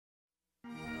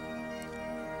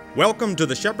Welcome to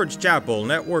the Shepherd's Chapel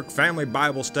Network Family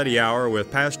Bible Study Hour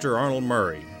with Pastor Arnold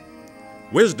Murray.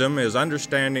 Wisdom is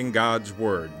understanding God's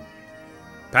Word.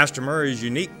 Pastor Murray's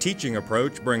unique teaching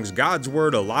approach brings God's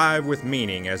Word alive with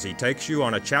meaning as he takes you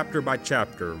on a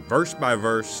chapter-by-chapter,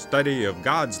 verse-by-verse study of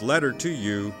God's letter to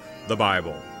you, the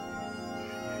Bible.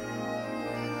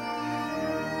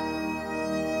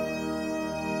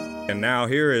 And now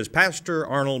here is Pastor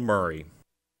Arnold Murray.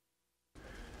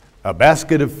 A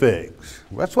basket of figs.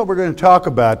 That's what we're going to talk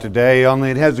about today,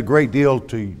 only it has a great deal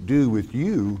to do with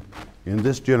you in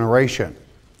this generation.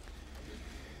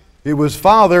 It was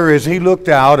Father as he looked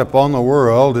out upon the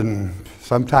world and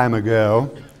some time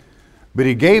ago, but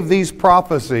he gave these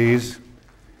prophecies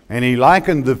and he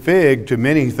likened the fig to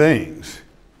many things.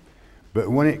 But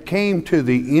when it came to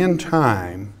the end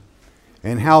time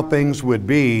and how things would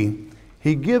be,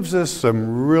 he gives us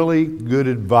some really good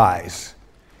advice.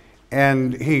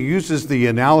 And he uses the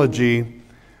analogy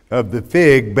of the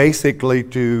fig basically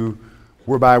to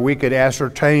whereby we could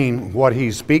ascertain what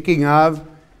he's speaking of,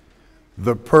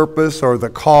 the purpose or the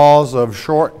cause of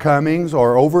shortcomings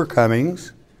or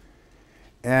overcomings,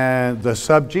 and the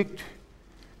subject,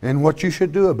 and what you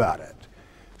should do about it.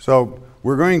 So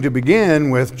we're going to begin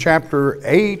with chapter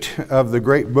 8 of the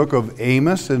great book of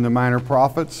Amos in the Minor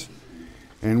Prophets,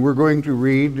 and we're going to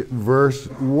read verse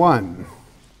 1.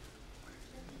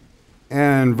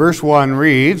 And verse 1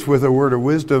 reads, with a word of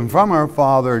wisdom from our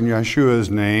Father in Yeshua's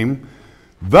name,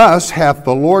 "Thus hath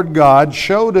the Lord God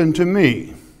showed unto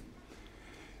me,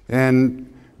 and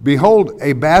behold,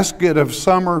 a basket of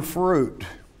summer fruit."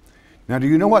 Now, do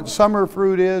you know what summer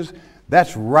fruit is?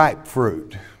 That's ripe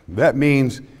fruit. That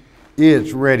means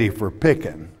it's ready for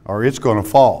picking, or it's going to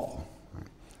fall.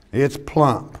 It's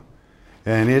plump,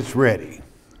 and it's ready.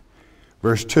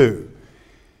 Verse 2.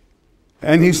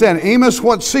 And he said, "Amos,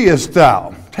 what seest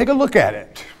thou?" Take a look at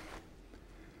it.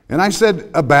 And I said,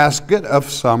 "A basket of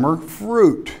summer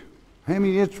fruit." I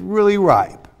mean, it's really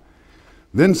ripe.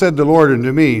 Then said the Lord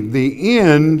unto me, "The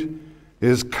end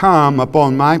is come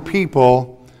upon my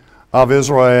people of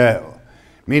Israel."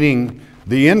 Meaning,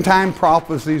 the end time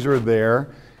prophecies are there,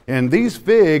 and these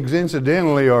figs,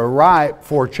 incidentally, are ripe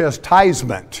for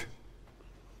chastisement.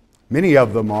 Many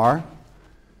of them are,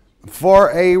 for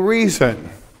a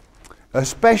reason.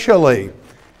 Especially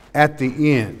at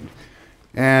the end.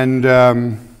 And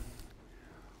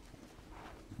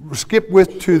skip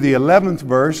to the 11th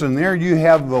verse, and there you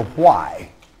have the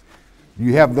why.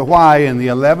 You have the why in the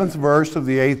 11th verse of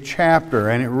the 8th chapter,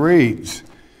 and it reads,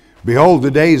 "Behold,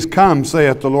 the days come,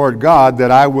 saith the Lord God,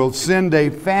 that I will send a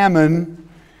famine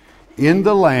in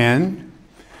the land,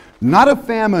 not a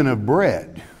famine of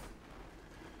bread,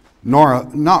 nor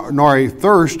a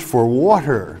thirst for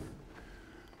water,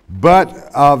 but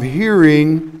of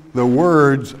hearing the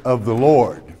words of the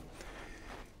Lord."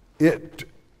 It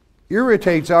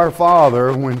irritates our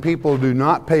Father when people do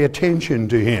not pay attention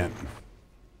to Him.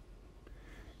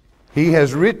 He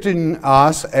has written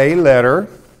us a letter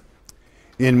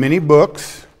in many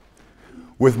books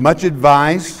with much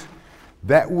advice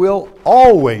that will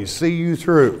always see you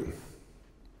through.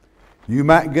 You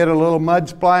might get a little mud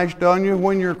splashed on you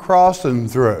when you're crossing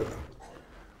through,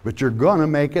 but you're going to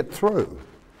make it through.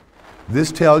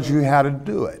 This tells you how to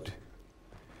do it.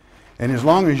 And as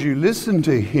long as you listen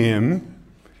to Him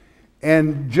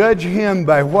and judge Him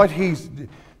by what He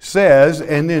says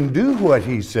and then do what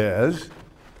He says,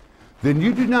 then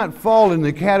you do not fall in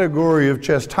the category of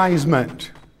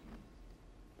chastisement.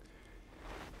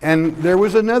 And there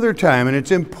was another time, and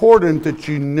it's important that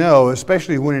you know,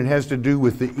 especially when it has to do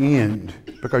with the end,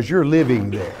 because you're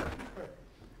living there.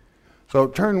 So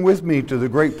turn with me to the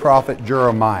great prophet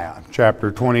Jeremiah,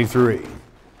 chapter 23.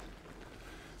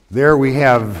 There we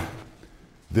have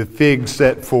the fig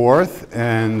set forth,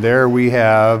 and there we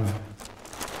have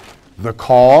the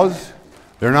cause.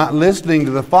 They're not listening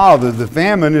to the Father. The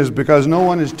famine is because no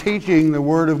one is teaching the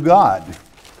Word of God.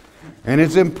 And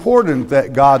it's important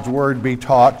that God's Word be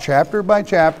taught chapter by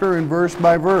chapter and verse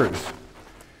by verse.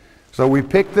 So we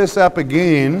pick this up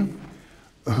again.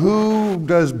 Who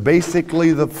does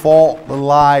basically the fault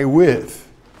lie with?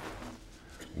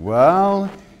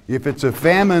 Well, if it's a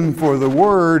famine for the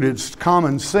Word, it's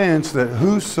common sense that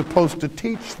who's supposed to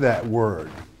teach that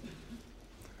Word?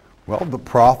 Well, the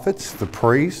prophets, the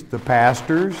priests, the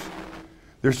pastors.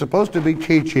 They're supposed to be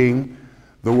teaching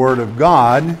the Word of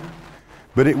God,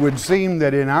 but it would seem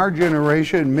that in our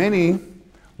generation, many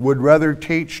would rather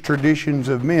teach traditions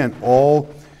of men.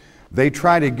 They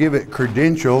try to give it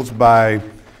credentials by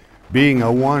being a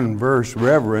one-verse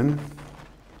reverend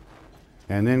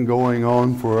and then going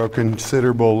on for a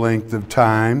considerable length of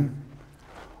time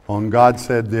on God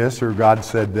said this or God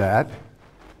said that.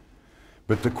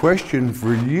 But the question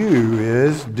for you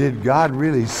is, did God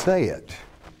really say it?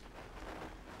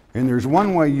 And there's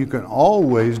one way you can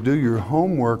always do your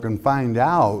homework and find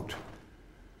out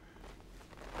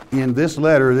in this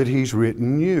letter that he's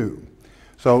written you.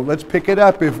 So let's pick it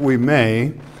up, if we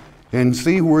may, and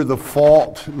see where the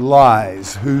fault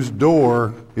lies, whose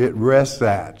door it rests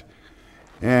at.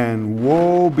 And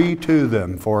woe be to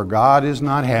them, for God is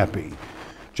not happy.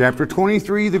 Chapter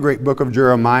 23, the great book of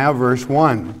Jeremiah, verse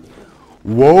 1.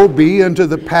 Woe be unto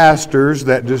the pastors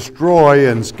that destroy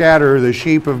and scatter the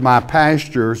sheep of my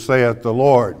pasture, saith the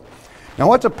Lord. Now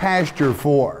what's a pasture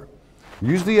for?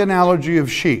 Use the analogy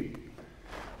of sheep.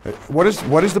 What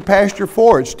is the pasture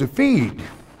for? It's to feed.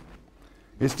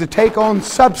 It's to take on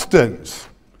substance.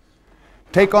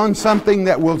 Take on something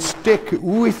that will stick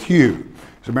with you.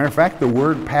 As a matter of fact, the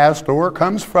word pastor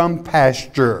comes from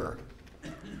pasture.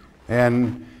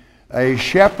 And a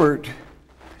shepherd,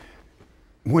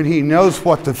 when he knows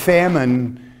what the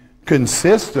famine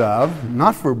consists of,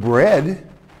 not for bread,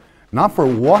 not for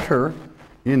water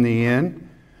in the end,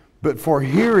 but for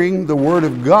hearing the word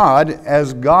of God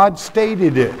as God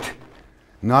stated it,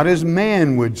 not as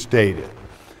man would state it.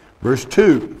 Verse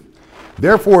 2,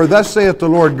 therefore thus saith the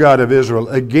Lord God of Israel,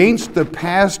 against the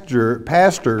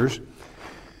pastors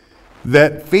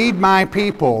that feed my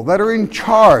people, that are in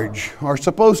charge, are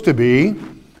supposed to be,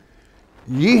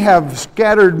 ye have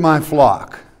scattered my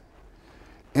flock,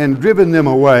 and driven them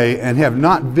away, and have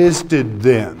not visited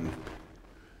them.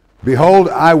 Behold,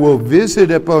 I will visit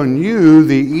upon you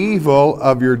the evil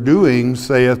of your doing,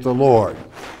 saith the Lord.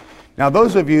 Now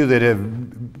those of you that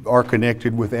are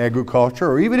connected with agriculture,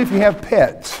 or even if you have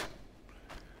pets,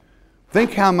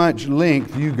 think how much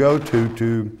length you go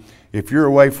to if you're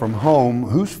away from home,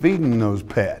 who's feeding those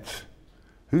pets?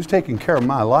 Who's taking care of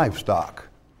my livestock?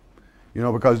 You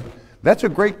know, because that's a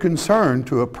great concern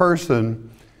to a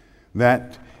person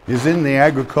that is in the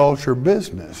agriculture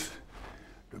business.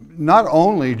 Not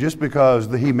only just because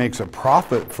he makes a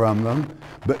profit from them,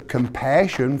 but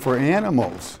compassion for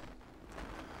animals.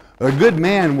 A good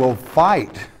man will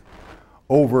fight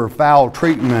over foul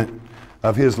treatment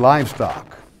of his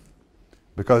livestock,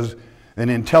 because an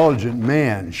intelligent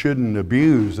man shouldn't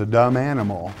abuse a dumb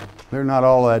animal. They're not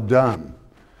all that dumb.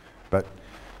 But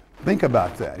think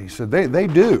about that. He said they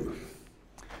do.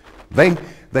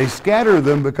 They scatter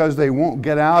them because they won't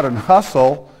get out and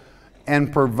hustle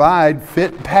and provide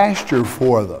fit pasture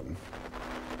for them.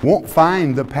 Won't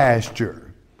find the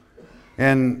pasture.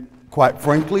 And quite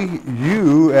frankly,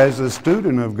 you as a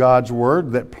student of God's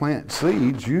Word that plants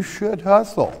seeds, you should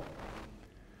hustle.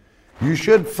 You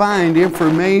should find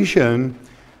information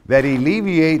that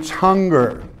alleviates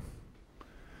hunger,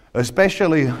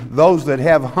 especially those that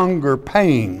have hunger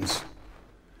pains.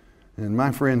 And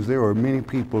my friends, there are many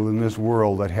people in this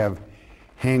world that have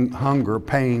hunger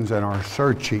pains and are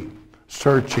searching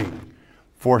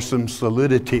for some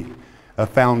solidity, a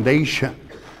foundation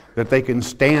that they can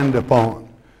stand upon,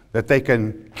 that they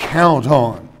can count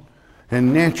on.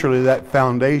 And naturally that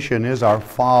foundation is our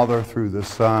Father through the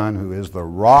Son, who is the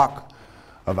rock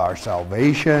of our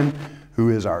salvation, who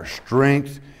is our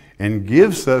strength, and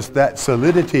gives us that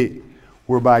solidity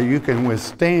whereby you can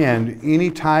withstand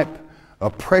any type of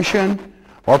oppression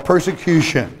or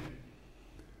persecution.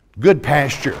 Good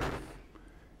pasture.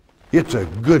 It's a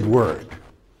good word.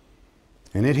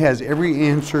 And it has every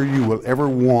answer you will ever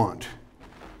want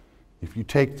if you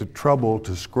take the trouble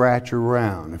to scratch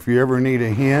around. If you ever need a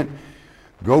hint,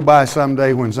 go by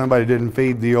someday when somebody didn't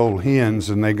feed the old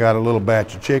hens and they got a little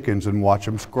batch of chickens and watch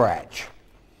them scratch.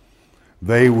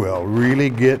 They will really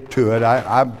get to it.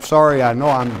 I'm sorry, I know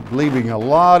I'm leaving a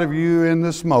lot of you in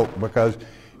the smoke because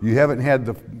you haven't had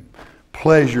the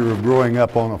pleasure of growing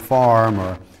up on a farm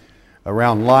or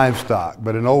around livestock.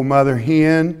 But an old mother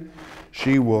hen,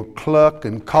 she will cluck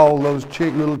and call those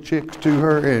little chicks to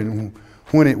her, and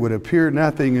when it would appear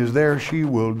nothing is there, she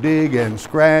will dig and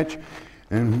scratch.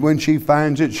 And when she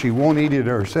finds it, she won't eat it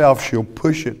herself. She'll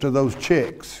push it to those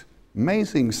chicks.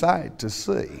 Amazing sight to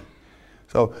see.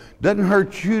 So it doesn't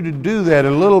hurt you to do that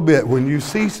a little bit when you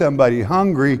see somebody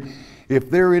hungry, if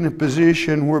they're in a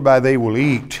position whereby they will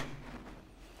eat.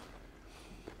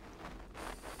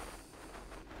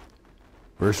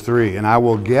 Verse 3, and I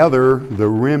will gather the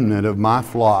remnant of my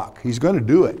flock. He's going to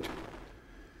do it.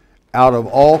 Out of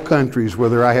all countries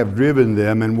whither I have driven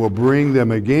them, and will bring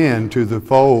them again to the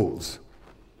folds.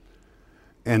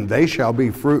 And they shall be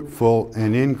fruitful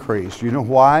and increase. You know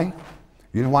why?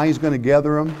 You know why he's going to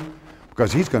gather them?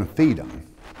 Because he's going to feed them.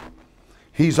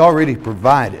 He's already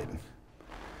provided.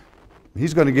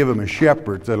 He's going to give them a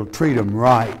shepherd that'll treat them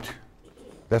right.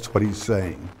 That's what he's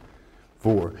saying.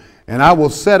 4. And I will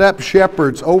set up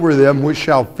shepherds over them, which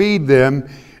shall feed them,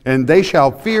 and they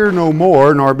shall fear no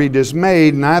more, nor be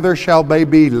dismayed, neither shall they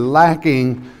be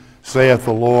lacking, saith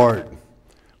the Lord.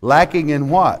 Lacking in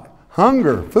what?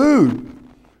 Hunger, food,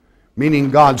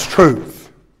 meaning God's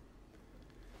truth.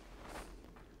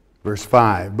 Verse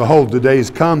 5, Behold, the days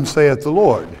come, saith the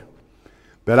Lord,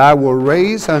 that I will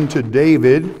raise unto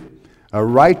David a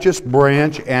righteous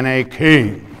branch, and a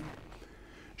king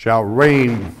shall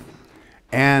reign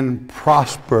and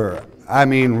prosper. I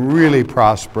mean really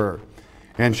prosper.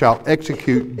 And shall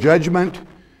execute judgment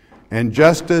and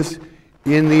justice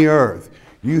in the earth.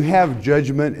 You have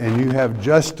judgment and you have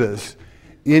justice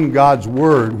in God's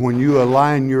Word when you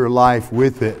align your life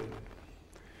with it.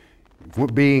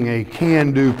 Being a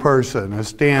can-do person, a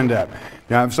stand-up.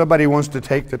 Now, if somebody wants to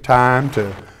take the time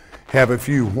to have a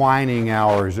few whining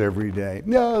hours every day,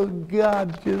 no,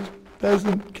 God just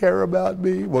doesn't care about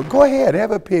me. Well, go ahead,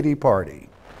 have a pity party,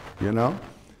 you know.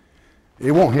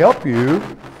 It won't help you.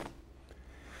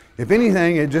 If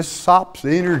anything, it just sops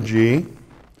the energy.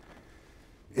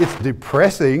 It's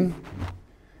depressing.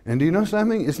 And do you know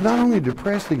something? It's not only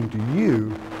depressing to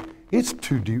you,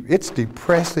 it's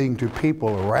depressing to people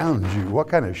around you. What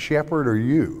kind of shepherd are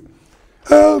you?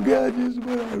 Oh, God, just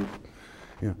whatever.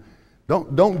 You know,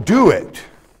 don't do it.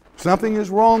 Something is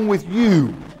wrong with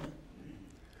you.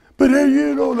 But hey,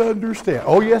 you don't understand.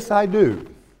 Oh, yes, I do.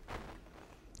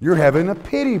 You're having a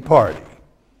pity party.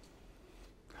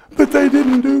 But they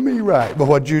didn't do me right. But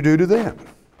what'd you do to them?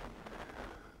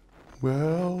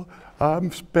 Well,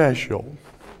 I'm special,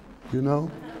 you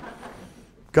know.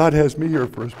 God has me here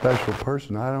for a special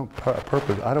person. I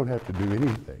don't have to do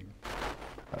anything.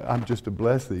 I'm just a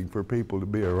blessing for people to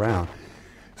be around.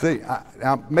 See,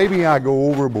 now maybe I go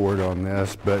overboard on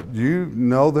this, but you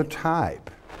know the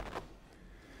type.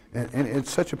 And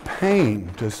it's such a pain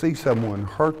to see someone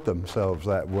hurt themselves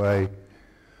that way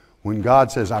when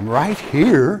God says, I'm right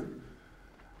here.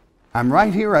 I'm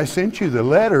right here. I sent you the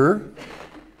letter.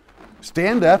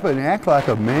 Stand up and act like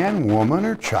a man, woman,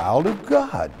 or child of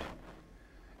God.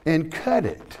 And cut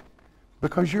it.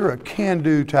 Because you're a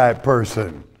can-do type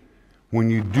person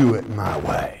when you do it my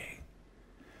way.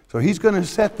 So he's going to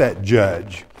set that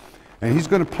judge. And he's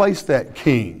going to place that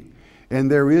king. And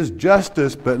there is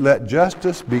justice, but let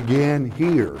justice begin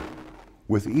here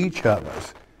with each of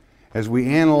us as we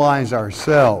analyze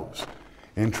ourselves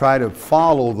and try to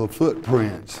follow the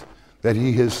footprints that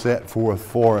he has set forth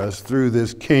for us through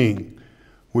this king,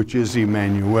 which is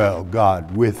Emmanuel,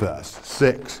 God with us.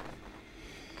 6.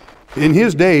 In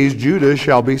his days Judah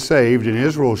shall be saved, and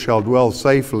Israel shall dwell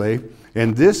safely,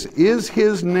 and this is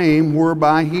his name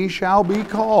whereby he shall be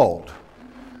called,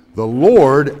 the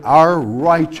Lord our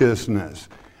righteousness.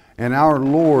 And our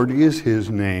Lord is his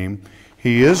name.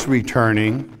 He is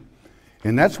returning,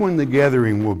 and that's when the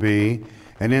gathering will be.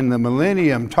 And in the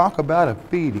millennium, talk about a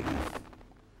feeding.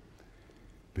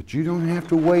 But you don't have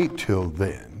to wait till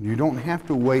then. You don't have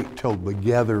to wait till the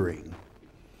gathering.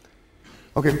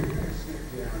 Okay,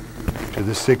 to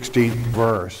the 16th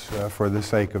verse for the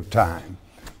sake of time.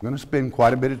 I'm going to spend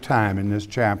quite a bit of time in this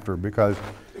chapter because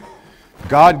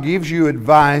God gives you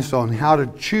advice on how to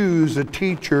choose a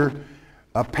teacher,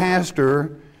 a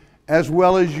pastor, as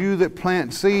well as you that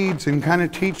plant seeds and kind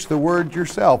of teach the word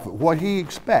yourself, what he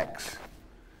expects.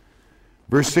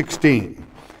 Verse 16.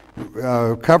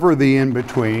 Cover the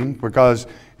in-between, because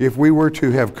if we were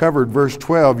to have covered verse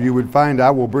 12, you would find,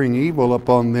 I will bring evil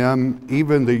upon them,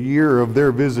 even the year of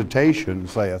their visitation,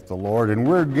 saith the Lord. And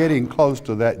we're getting close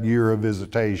to that year of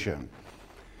visitation.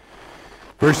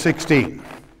 Verse 16.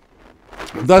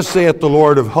 Thus saith the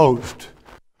Lord of hosts,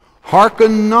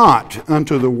 hearken not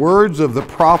unto the words of the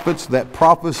prophets that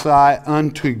prophesy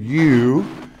unto you.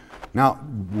 Now,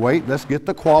 wait, let's get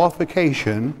the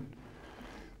qualification.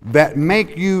 That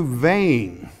make you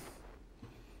vain,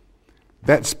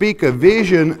 that speak a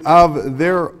vision of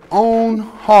their own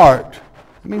heart.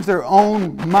 It means their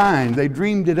own mind. They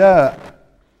dreamed it up.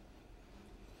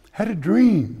 Had a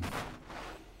dream.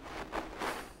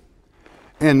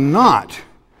 And not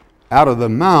out of the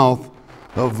mouth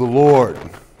of the Lord.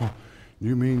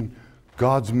 You mean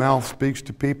God's mouth speaks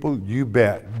to people? You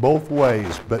bet. Both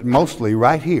ways, but mostly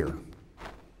right here.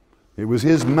 It was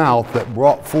his mouth that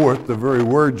brought forth the very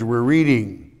words we're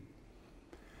reading.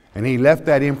 And he left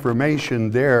that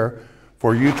information there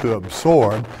for you to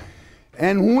absorb.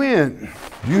 And when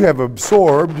you have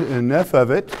absorbed enough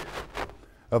of it,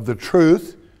 of the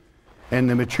truth and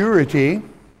the maturity,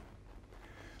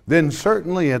 then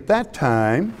certainly at that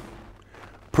time,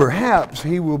 perhaps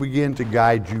he will begin to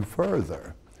guide you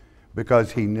further,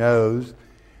 because he knows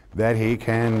that he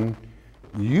can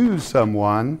use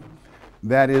someone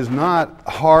that is not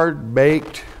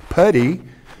hard-baked putty,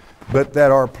 but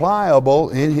that are pliable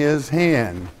in his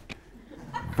hand.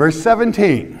 Verse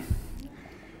 17.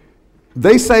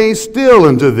 They say still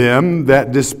unto them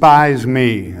that despise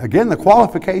me. Again, the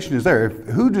qualification is there.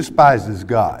 Who despises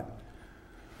God?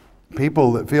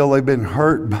 People that feel they've been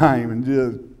hurt by him and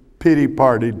just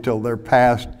pity-partied till they're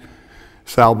past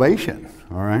salvation.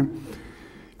 All right?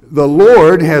 The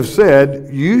Lord have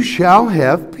said, you shall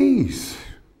have peace.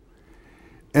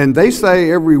 And they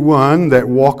say, every one that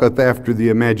walketh after the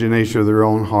imagination of their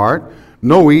own heart,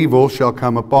 no evil shall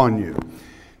come upon you.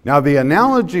 Now, the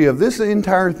analogy of this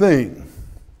entire thing,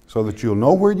 so that you'll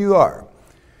know where you are,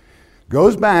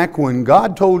 goes back when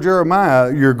God told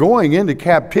Jeremiah, you're going into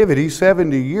captivity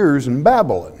 70 years in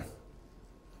Babylon.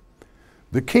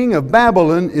 The king of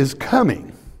Babylon is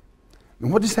coming.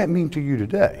 And what does that mean to you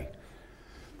today?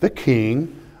 The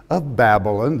king of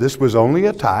Babylon, this was only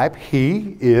a type,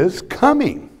 he is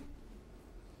coming.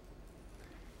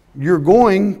 You're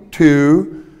going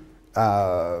to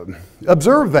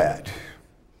observe that.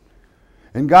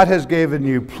 And God has given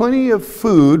you plenty of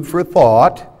food for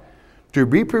thought to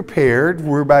be prepared,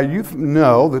 whereby you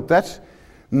know that that's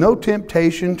no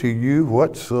temptation to you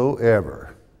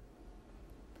whatsoever.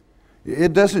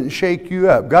 It doesn't shake you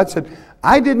up. God said,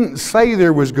 I didn't say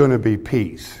there was going to be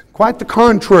peace. Quite the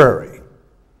contrary.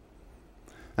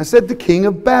 I said the king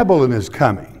of Babylon is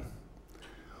coming.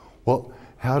 Well,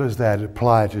 how does that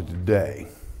apply to today?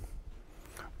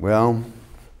 Well,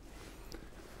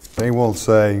 they will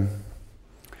say,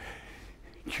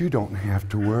 you don't have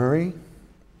to worry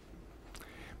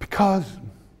because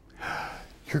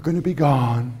you're going to be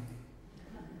gone.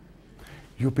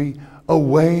 You'll be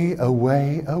away,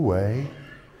 away, away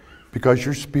because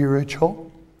you're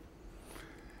spiritual.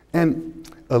 And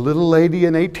a little lady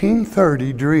in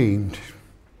 1830 dreamed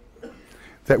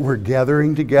that we're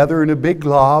gathering together in a big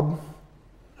glob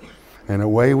and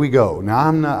away we go. Now,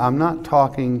 I'm not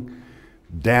talking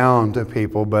down to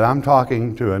people, but I'm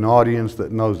talking to an audience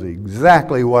that knows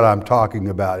exactly what I'm talking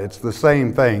about. It's the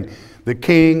same thing. The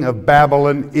king of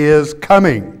Babylon is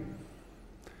coming.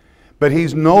 But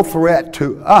he's no threat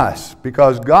to us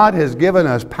because God has given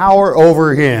us power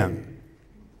over him.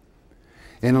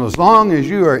 And as long as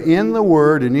you are in the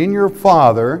Word and in your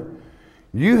Father,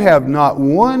 you have not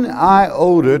one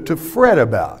iota to fret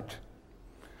about.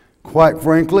 Quite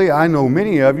frankly, I know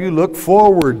many of you look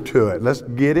forward to it. Let's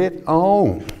get it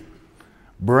on.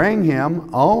 Bring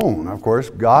him on. Of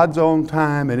course, God's own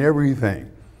time and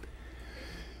everything.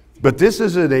 But this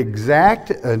is an exact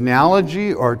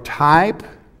analogy or type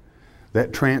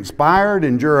that transpired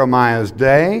in Jeremiah's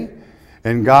day.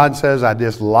 And God says, I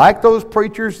dislike those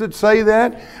preachers that say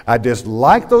that. I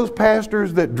dislike those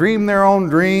pastors that dream their own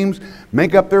dreams,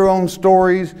 make up their own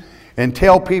stories, and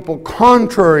tell people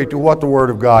contrary to what the Word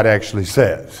of God actually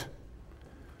says.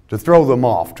 To throw them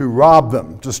off, to rob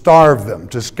them, to starve them,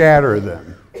 to scatter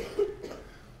them.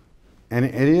 And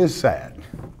it is sad.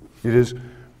 It is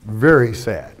very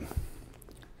sad.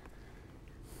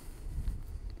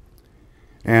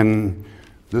 And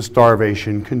the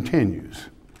starvation continues.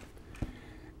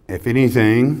 If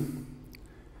anything,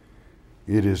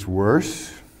 it is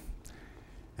worse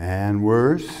and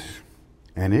worse,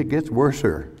 and it gets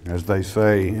worser, as they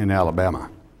say in Alabama.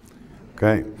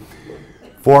 Okay.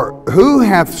 For who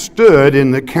hath stood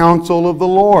in the counsel of the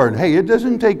Lord? Hey, it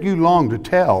doesn't take you long to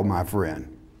tell, my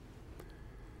friend.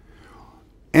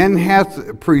 And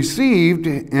hath perceived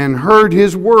and heard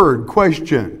his word.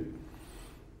 Question.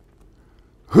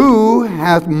 Who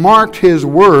hath marked his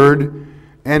word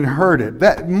and heard it?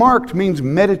 That marked means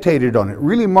meditated on it.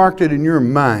 Really marked it in your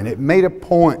mind. It made a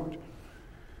point.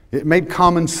 It made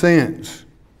common sense.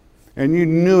 And you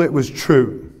knew it was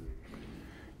true.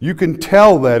 You can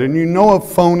tell that, and you know a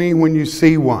phony when you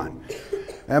see one.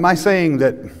 Am I saying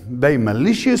that they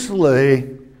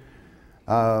maliciously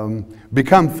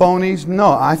become phonies?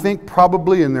 No, I think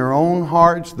probably in their own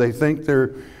hearts they think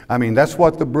that's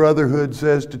what the Brotherhood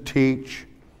says to teach.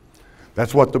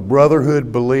 That's what the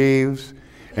Brotherhood believes.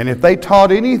 And if they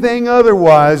taught anything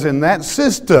otherwise in that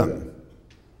system,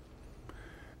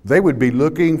 they would be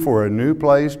looking for a new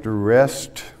place to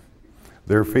rest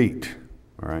their feet,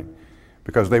 all right?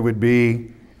 Because they would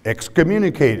be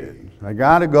excommunicated. I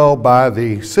got to go by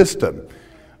the system.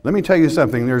 Let me tell you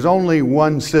something. There's only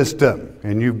one system,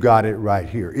 and you've got it right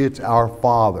here. It's our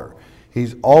Father.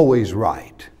 He's always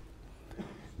right.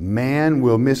 Man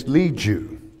will mislead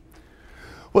you.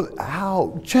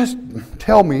 Well, just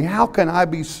tell me, how can I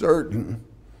be certain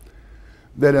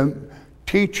that a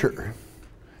teacher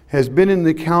has been in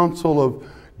the counsel of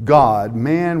God,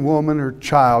 man, woman, or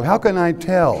child? How can I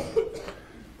tell?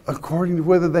 according to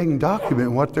whether they can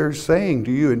document what they're saying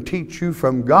to you and teach you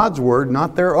from God's Word,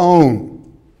 not their own.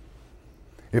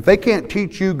 If they can't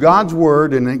teach you God's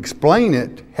Word and explain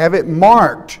it, have it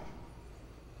marked,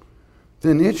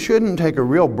 then it shouldn't take a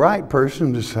real bright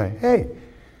person to say, hey,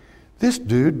 this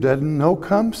dude doesn't know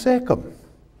come Sikkim.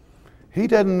 He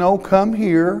doesn't know come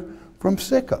here from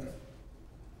Sikkim.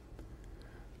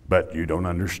 But you don't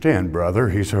understand, brother.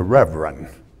 He's a reverend.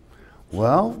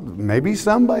 Well, maybe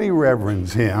somebody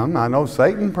reverends him. I know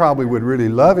Satan probably would really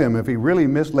love him if he really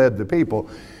misled the people.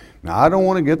 Now, I don't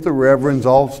want to get the reverends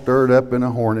all stirred up in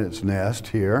a hornet's nest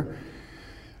here.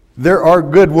 There are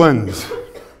good ones.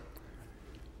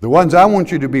 The ones I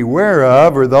want you to be aware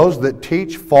of are those that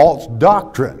teach false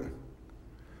doctrine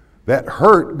that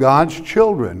hurt God's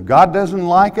children. God doesn't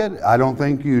like it. I don't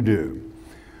think you do.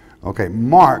 Okay,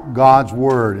 mark God's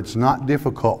Word. It's not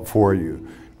difficult for you.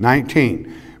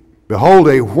 19. Behold,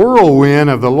 a whirlwind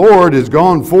of the Lord is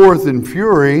gone forth in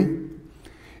fury,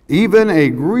 even a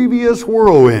grievous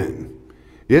whirlwind.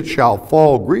 It shall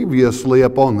fall grievously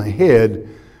upon the head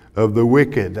of the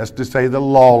wicked. That's to say the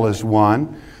lawless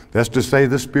one. That's to say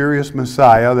the spurious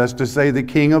Messiah. That's to say the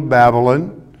king of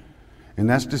Babylon. And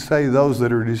that's to say those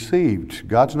that are deceived.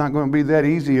 God's not going to be that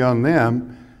easy on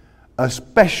them,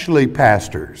 especially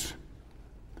pastors.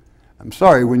 I'm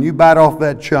sorry, when you bite off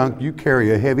that chunk, you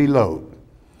carry a heavy load.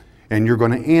 And you're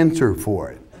going to answer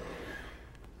for it.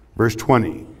 Verse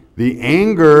 20. The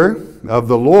anger of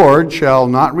the Lord shall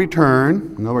not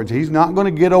return. In other words, He's not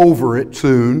going to get over it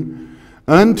soon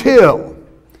until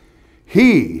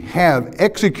He have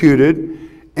executed,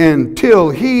 until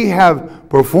He have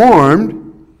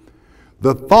performed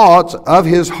the thoughts of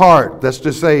His heart. That's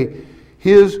to say,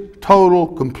 His total,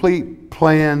 complete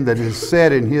plan that is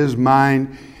set in His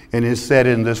mind and is set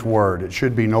in this Word. It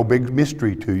should be no big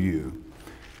mystery to you.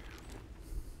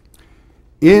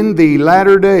 In the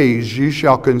latter days you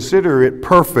shall consider it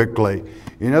perfectly.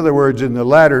 In other words, in the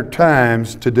latter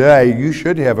times today, you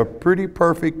should have a pretty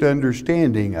perfect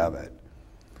understanding of it.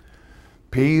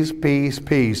 Peace, peace,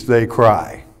 peace, they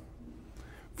cry.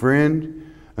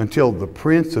 Friend, until the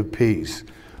Prince of Peace,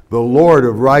 the Lord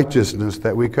of righteousness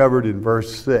that we covered in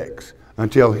verse 6,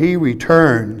 until He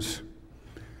returns,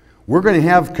 we're going to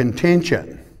have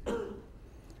contention.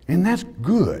 And that's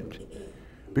good.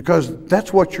 Because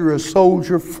that's what you're a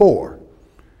soldier for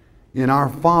in our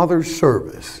Father's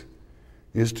service,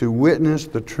 is to witness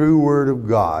the true Word of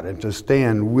God and to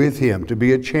stand with Him, to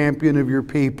be a champion of your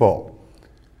people,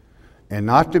 and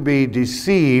not to be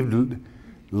deceived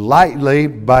lightly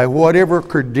by whatever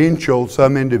credential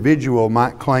some individual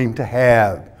might claim to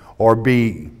have or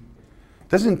be. It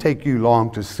doesn't take you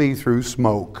long to see through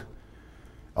smoke.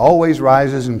 Always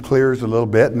rises and clears a little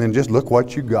bit, and then just look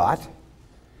what you got.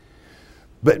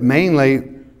 But mainly,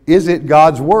 is it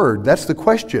God's Word? That's the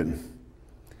question.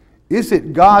 Is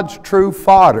it God's true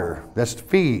fodder? That's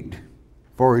feed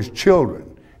for His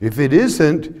children. If it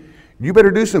isn't, you better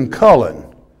do some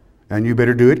culling, and you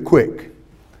better do it quick.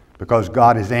 Because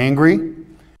God is angry.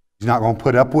 He's not going to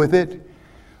put up with it.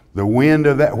 The wind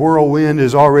of that whirlwind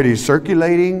is already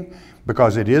circulating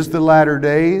because it is the latter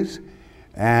days.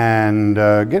 And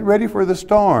get ready for the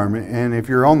storm. And if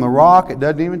you're on the rock, it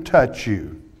doesn't even touch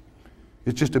you.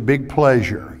 It's just a big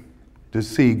pleasure to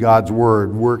see God's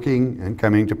Word working and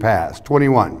coming to pass.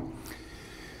 21.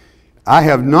 I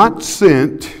have not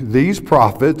sent these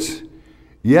prophets,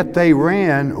 yet they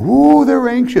ran. Ooh, they're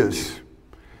anxious.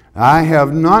 I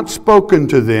have not spoken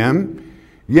to them,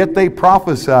 yet they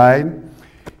prophesied.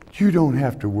 You don't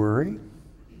have to worry.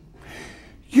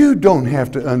 You don't have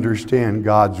to understand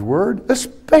God's Word,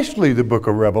 especially the book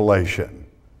of Revelation.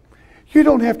 You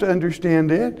don't have to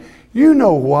understand it. You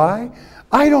know why.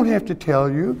 I don't have to tell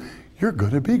you. You're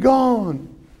going to be gone.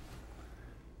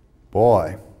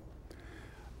 Boy,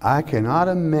 I cannot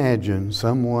imagine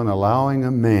someone allowing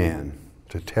a man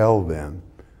to tell them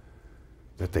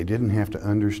that they didn't have to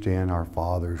understand our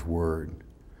Father's Word.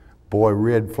 Boy,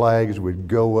 red flags would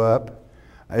go up.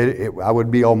 I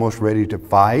would be almost ready to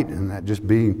fight, and that just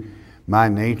being my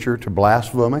nature to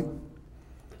blasphemy.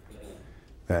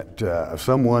 That if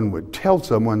someone would tell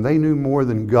someone they knew more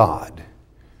than God,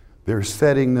 they're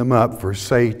setting them up for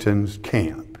Satan's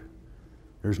camp.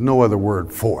 There's no other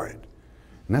word for it.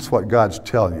 And that's what God's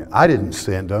telling you. I didn't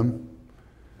send them.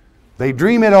 They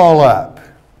dream it all up.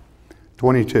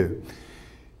 22.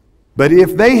 But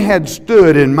if they had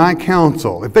stood in my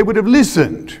counsel, if they would have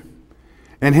listened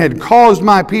and had caused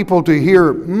my people to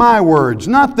hear my words,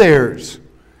 not theirs,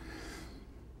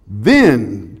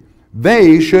 then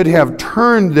they should have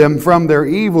turned them from their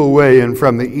evil way and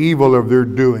from the evil of their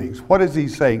doings. What is he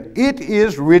saying? It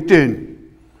is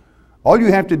written. All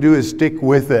you have to do is stick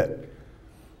with it.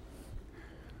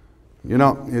 You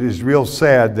know, it is real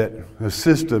sad that a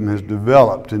system has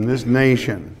developed in this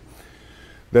nation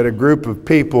that a group of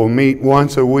people meet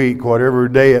once a week, whatever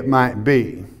day it might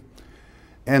be,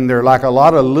 and they're like a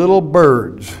lot of little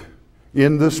birds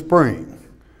in the spring,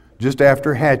 just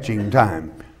after hatching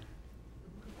time.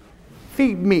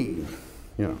 Feed me,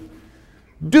 you know.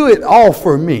 Do it all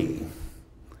for me.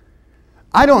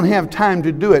 I don't have time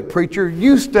to do it, preacher.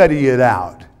 You study it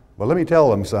out. Well, let me tell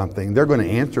them something. They're going to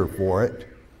answer for it.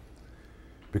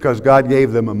 Because God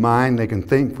gave them a mind they can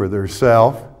think for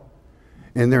themselves.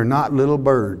 And they're not little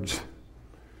birds.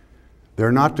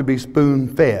 They're not to be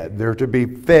spoon-fed. They're to be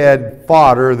fed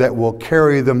fodder that will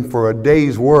carry them for a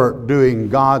day's work doing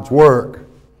God's work.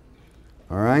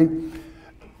 All right?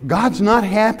 God's not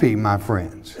happy, my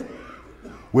friends,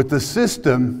 with the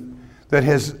system that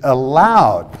has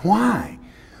allowed. Why?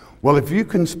 Well, if you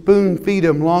can spoon-feed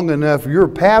them long enough, your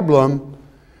pablum,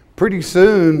 pretty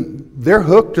soon, they're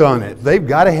hooked on it. They've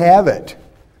got to have it.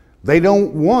 They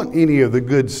don't want any of the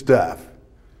good stuff.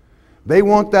 They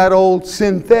want that old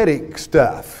synthetic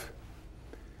stuff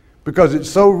because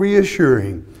it's so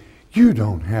reassuring. You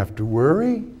don't have to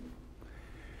worry.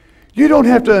 You don't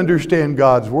have to understand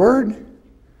God's Word.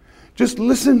 Just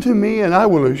listen to me and I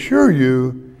will assure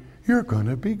you, you're going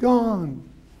to be gone.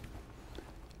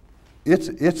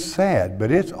 It's sad,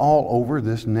 but it's all over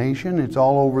this nation. It's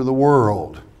all over the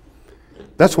world.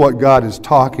 That's what God is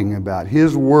talking about.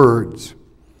 His words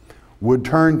would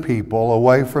turn people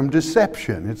away from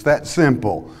deception. It's that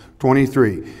simple.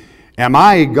 23. Am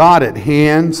I a God at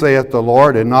hand, saith the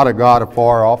Lord, and not a God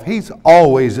afar off? He's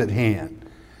always at hand.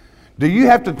 Do you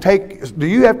have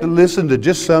to listen to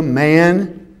just some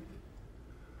man?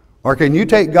 Or can you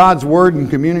take God's word and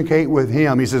communicate with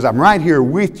Him? He says, I'm right here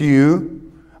with you.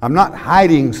 I'm not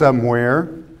hiding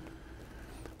somewhere.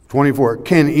 24.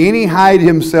 Can any hide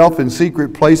himself in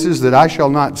secret places that I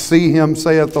shall not see him,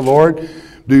 saith the Lord?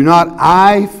 Do not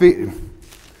I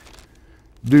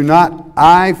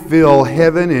fill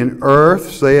heaven and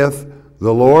earth, saith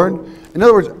the Lord? In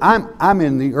other words, I'm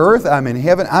in the earth, I'm in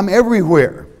heaven, I'm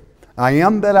everywhere. I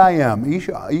am that I am.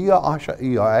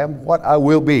 I am what I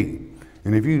will be.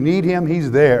 And if you need Him, He's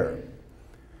there.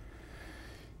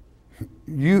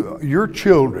 Your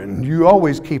children, you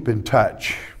always keep in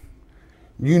touch.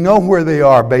 You know where they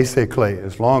are, basically,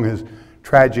 as long as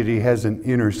tragedy hasn't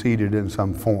interceded in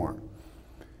some form.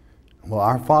 Well,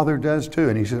 our Father does too,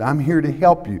 and He says, I'm here to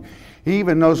help you. He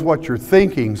even knows what you're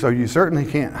thinking, so you certainly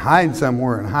can't hide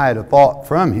somewhere and hide a thought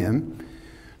from Him.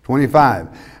 25.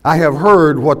 I have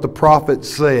heard what the prophets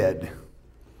said.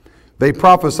 They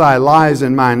prophesy lies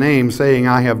in my name, saying,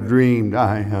 I have dreamed.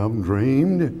 I have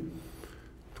dreamed.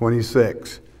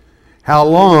 26. How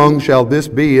long shall this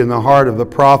be in the heart of the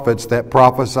prophets that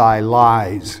prophesy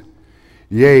lies?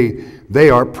 Yea, they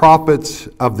are prophets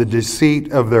of the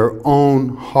deceit of their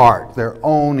own heart, their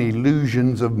own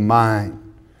illusions of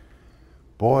mind.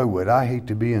 Boy, would I hate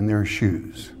to be in their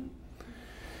shoes.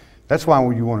 That's why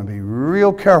you want to be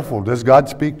real careful. Does God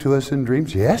speak to us in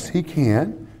dreams? Yes, He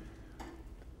can.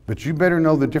 But you better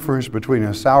know the difference between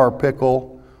a sour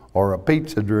pickle or a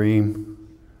pizza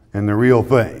dream and the real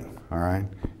thing. All right?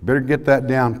 You better get that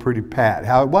down pretty pat.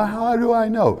 How do I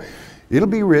know? It'll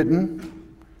be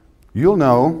written. You'll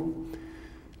know.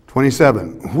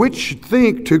 27. Which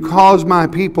think to cause my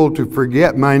people to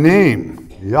forget my name,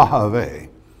 Yahweh,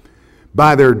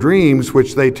 by their dreams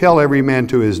which they tell every man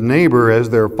to his neighbor, as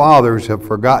their fathers have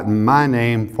forgotten my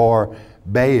name for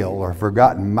Baal, or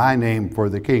forgotten my name for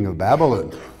the king of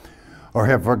Babylon, or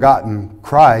have forgotten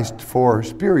Christ for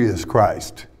spurious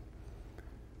Christ.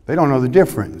 They don't know the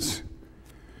difference.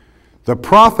 The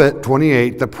prophet,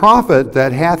 28, the prophet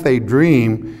that hath a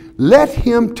dream, let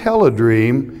him tell a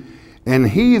dream, and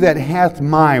he that hath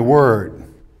my word,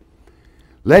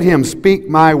 let him speak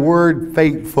my word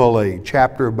faithfully,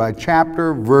 chapter by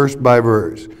chapter, verse by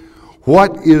verse.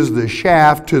 What is the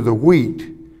chaff to the wheat,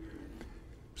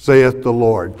 saith the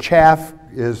Lord? Chaff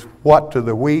is what to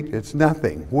the wheat? It's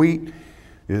nothing. Wheat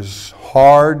is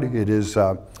hard, it is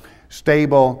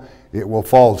stable, it will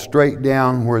fall straight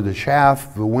down where the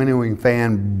chaff, the winnowing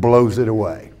fan, blows it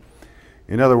away.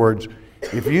 In other words,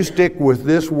 if you stick with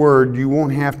this word, you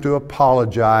won't have to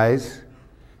apologize.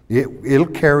 It'll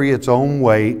carry its own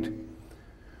weight.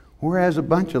 Whereas a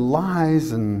bunch of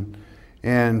lies and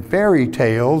fairy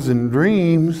tales and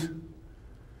dreams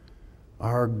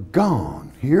are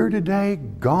gone. Here today,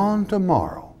 gone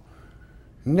tomorrow.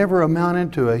 Never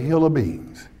amounted to a hill of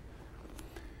beans.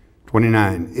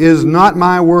 29. Is not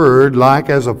my word like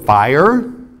as a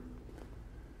fire,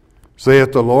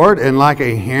 saith the Lord, and like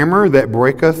a hammer that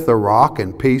breaketh the rock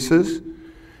in pieces.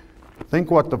 Think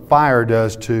what the fire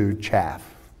does to chaff.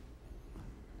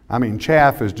 I mean,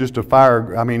 chaff is just a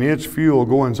fire. I mean, it's fuel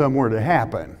going somewhere to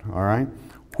happen, all right?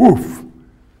 Woof.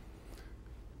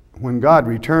 When God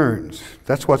returns,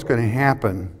 that's what's going to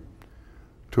happen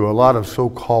to a lot of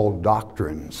so-called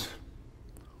doctrines.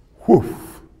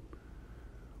 Woof.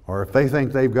 Or if they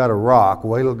think they've got a rock,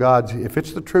 wait till God's, if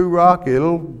it's the true rock,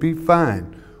 it'll be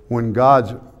fine when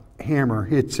God's hammer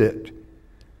hits it.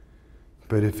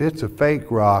 But if it's a fake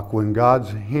rock, when God's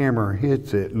hammer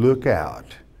hits it, look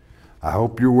out. I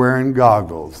hope you're wearing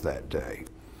goggles that day.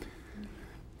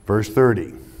 Verse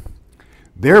 30.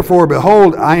 Therefore,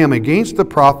 behold, I am against the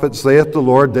prophets, saith the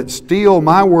Lord, that steal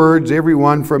my words, every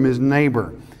one from his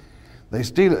neighbor. They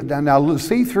steal it. Now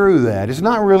see through that. It's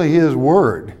not really his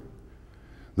word.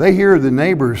 They hear the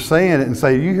neighbors saying it and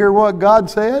say, you hear what God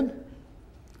said?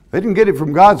 They didn't get it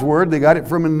from God's word. They got it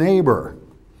from a neighbor.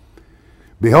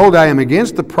 Behold, I am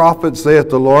against the prophets, saith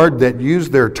the Lord, that use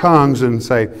their tongues and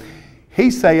say, he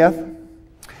saith,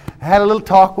 I had a little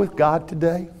talk with God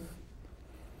today.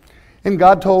 And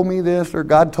God told me this or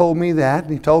God told me that.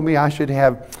 And he told me I should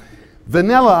have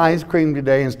vanilla ice cream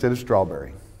today instead of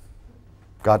strawberry.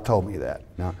 God told me that.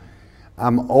 Now,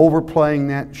 I'm overplaying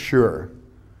that, sure,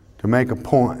 to make a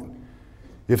point.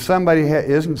 If somebody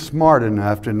isn't smart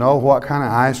enough to know what kind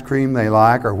of ice cream they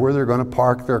like or where they're going to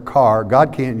park their car,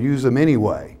 God can't use them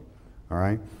anyway. All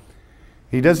right?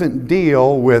 He doesn't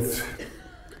deal with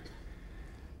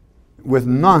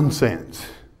nonsense.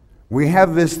 We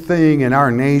have this thing in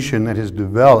our nation that has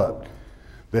developed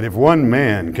that if one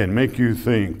man can make you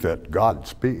think that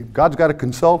God's got to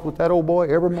consult with that old boy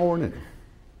every morning.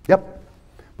 Yep.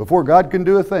 Before God can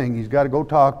do a thing, he's got to go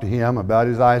talk to him about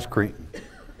his ice cream.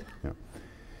 Yeah.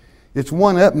 It's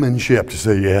one-upmanship to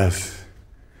say, yes,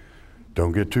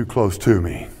 don't get too close to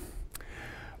me.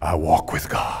 I walk with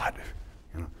God.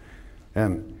 You know?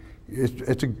 And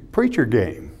it's a preacher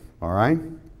game, all right?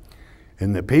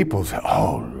 And the people say,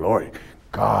 oh, Lord,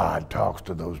 God talks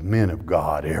to those men of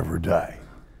God every day.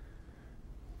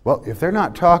 Well, if they're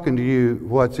not talking to you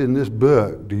what's in this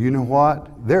book, do you know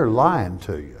what? They're lying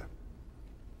to you.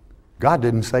 God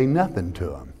didn't say nothing to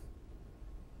them.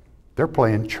 They're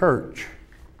playing church.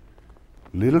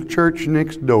 Little church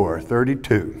next door,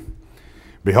 32.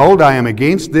 Behold, I am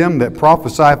against them that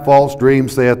prophesy false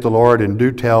dreams, saith the Lord, and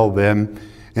do tell them,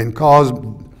 and cause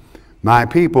my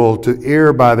people to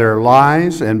err by their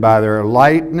lies and by their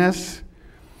lightness.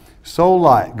 So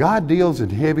light. God deals in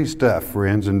heavy stuff,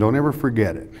 friends, and don't ever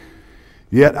forget it.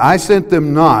 Yet I sent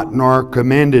them not, nor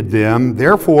commanded them.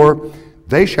 Therefore,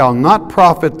 they shall not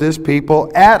profit this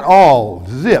people at all.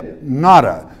 Zip,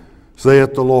 nada,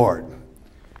 saith the Lord.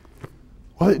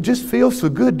 Well, it just feels so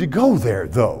good to go there,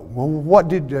 though. Well, what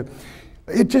did...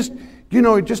 it just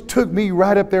took me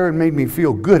right up there and made me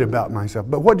feel good about myself.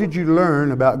 But what did you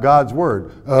learn about God's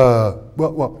Word? I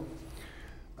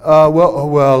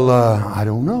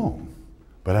don't know.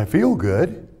 But I feel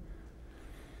good.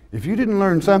 If you didn't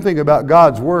learn something about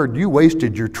God's Word, you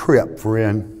wasted your trip,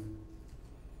 friend.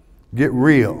 Get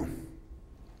real.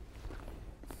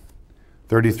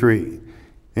 33.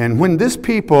 And when this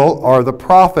people or the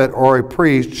prophet or a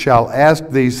priest shall ask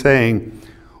thee, saying,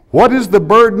 what is the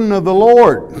burden of the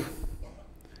Lord?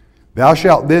 Thou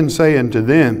shalt then say unto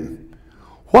them,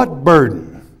 what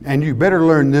burden? And you better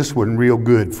learn this one real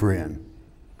good, friend.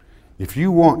 If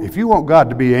you want God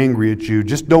to be angry at you,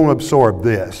 just don't absorb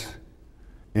this.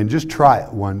 And just try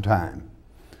it one time.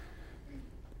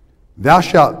 Thou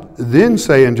shalt then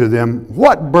say unto them,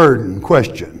 what burden?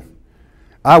 Question.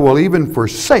 I will even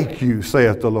forsake you,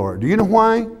 saith the Lord. Do you know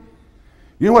why? You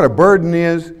know what a burden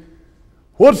is?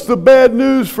 What's the bad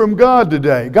news from God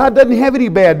today? God doesn't have any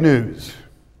bad news.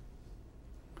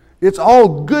 It's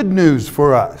all good news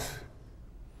for us.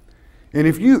 And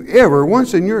if you ever,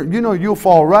 once in your, you'll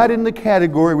fall right in the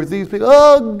category with these people.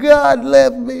 Oh, God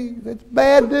left me. That's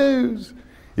bad news.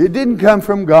 It didn't come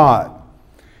from God.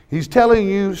 He's telling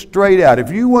you straight out,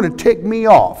 if you want to tick me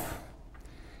off,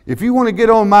 if you want to get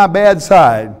on my bad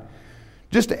side,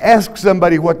 just ask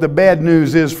somebody what the bad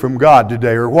news is from God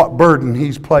today or what burden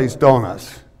He's placed on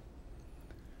us.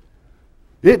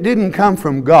 It didn't come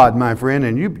from God, my friend,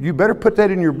 and you better put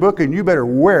that in your book and you better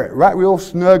wear it right real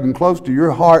snug and close to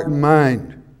your heart and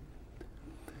mind.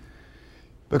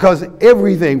 Because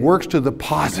everything works to the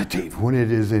positive when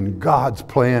it is in God's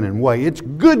plan and way. It's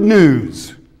good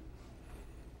news.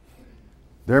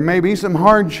 There may be some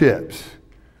hardships.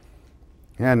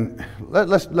 And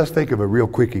let's think of a real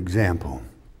quick example.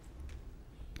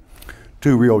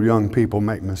 Two real young people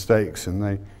make mistakes,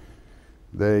 and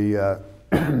they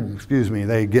excuse me,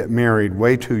 they get married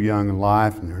way too young in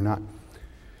life, and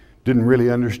didn't really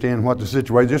understand what the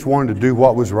situation, just wanted to do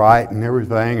what was right and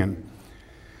everything, and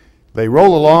they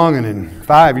roll along, and in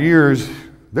 5 years,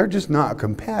 they're just not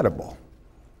compatible.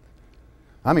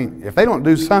 I mean, if they don't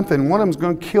do something, one of them's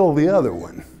going to kill the other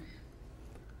one.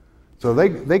 So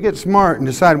they get smart and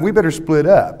decide we better split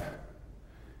up.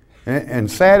 And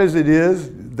sad as it is,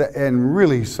 and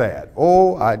really sad.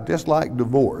 Oh, I dislike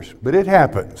divorce, but it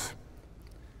happens.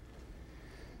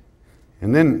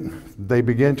 And then they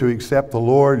begin to accept the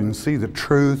Lord and see the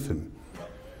truth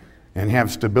and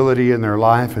have stability in their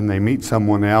life, and they meet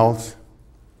someone else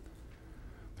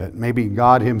that maybe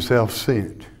God Himself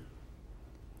sent.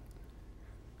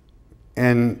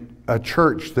 And a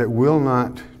church that will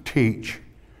not teach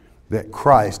that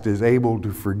Christ is able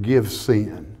to forgive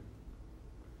sin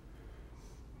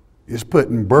is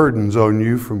putting burdens on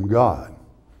you from God.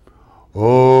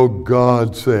 Oh,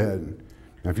 God said.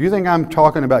 Now, if you think I'm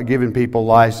talking about giving people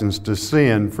license to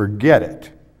sin, forget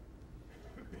it.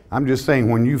 I'm just saying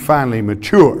when you finally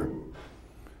mature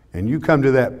and you come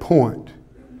to that point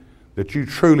that you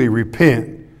truly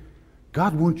repent,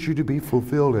 God wants you to be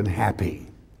fulfilled and happy.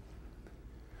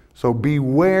 So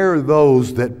beware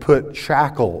those that put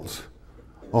shackles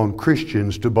on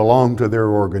Christians to belong to their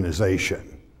organization.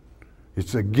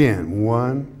 It's again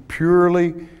one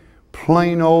purely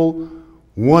plain old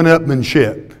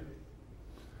one-upmanship.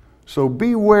 So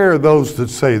beware those that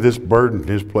say this burden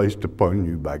is placed upon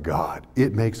you by God.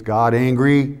 It makes God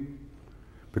angry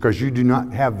because you do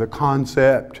not have the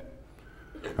concept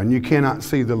and you cannot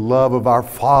see the love of our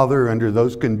Father under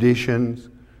those conditions.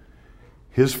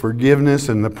 His forgiveness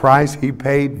and the price He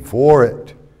paid for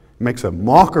it makes a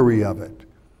mockery of it.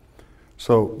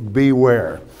 So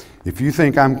beware. If you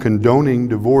think I'm condoning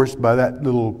divorce by that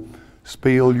little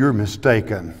spiel, you're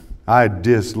mistaken. I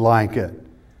dislike it.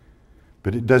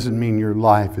 But it doesn't mean your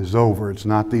life is over. It's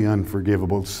not the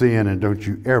unforgivable sin, and don't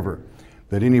you ever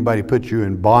let anybody put you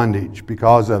in bondage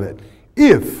because of it.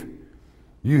 If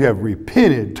you have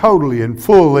repented totally and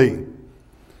fully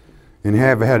and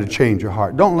have had a change of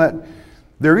heart.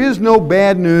 There is no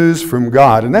bad news from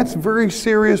God, and that's a very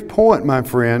serious point, my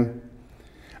friend.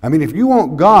 I mean, if you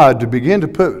want God to begin to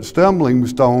put stumbling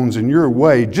stones in your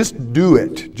way, just do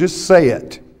it. Just say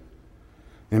it.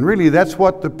 And really, that's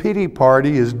what the pity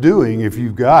party is doing if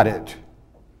you've got it.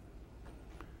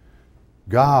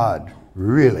 God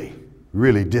really,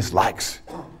 really dislikes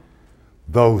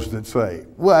those that say,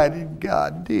 why did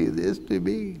God do this to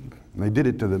me? And they did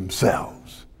it to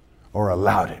themselves or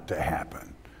allowed it to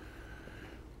happen.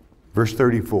 Verse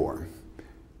 34.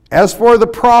 As for the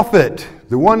prophet,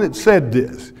 the one that said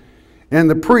this, and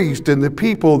the priest and the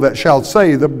people that shall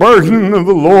say, the burden of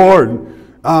the Lord,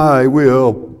 I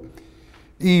will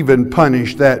even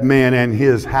punish that man and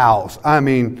his house. I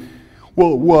mean,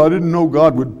 well, I didn't know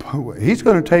God would. He's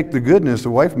going to take the goodness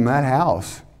away from that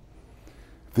house.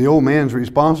 If the old man's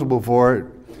responsible for it,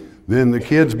 then the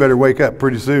kids better wake up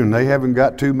pretty soon. They haven't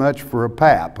got too much for a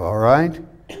pap, all right?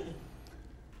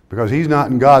 Because he's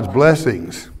not in God's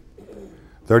blessings.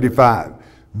 35.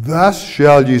 Thus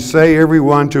shall you say every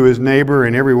one to his neighbor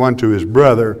and every one to his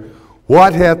brother,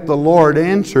 what hath the Lord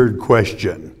answered?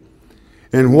 Question.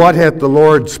 And what hath the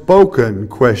Lord spoken?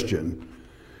 Question.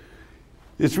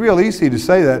 It's real easy to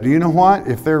say that. Do you know what?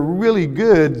 If they're really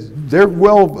good, they're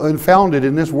well founded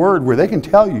in this word where they can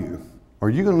tell you. Or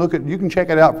you can check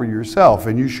it out for yourself,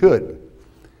 and you should.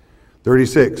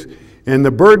 36. And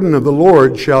the burden of the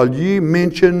Lord shall ye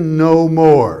mention no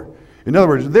more. In other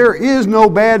words, there is no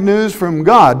bad news from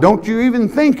God. Don't you even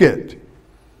think it.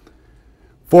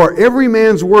 For every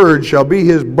man's word shall be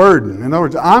his burden. In other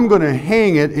words, I'm going to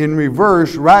hang it in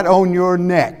reverse right on your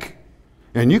neck.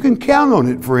 And you can count on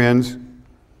it, friends.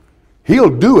 He'll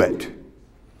do it.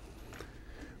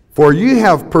 For ye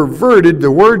have perverted the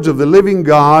words of the living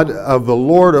God, of the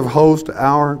Lord of hosts,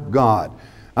 our God.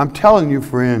 I'm telling you,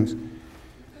 friends,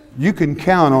 you can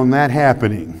count on that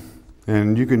happening.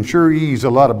 And you can sure ease a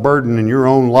lot of burden in your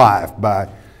own life by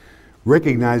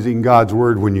recognizing God's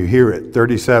word when you hear it.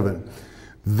 37.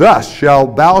 Thus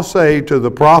shalt thou say to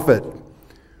the prophet,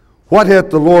 what hath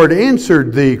the Lord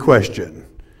answered thee? Question.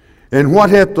 And what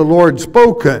hath the Lord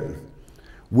spoken?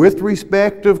 With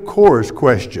respect, of course,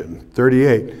 question.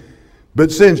 38.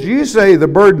 But since you say the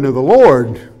burden of the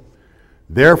Lord,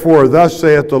 therefore thus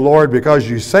saith the Lord, because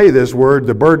you say this word,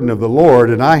 the burden of the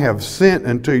Lord, and I have sent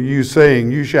unto you,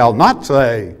 saying, you shall not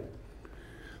say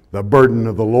the burden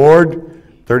of the Lord.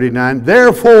 39.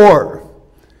 Therefore,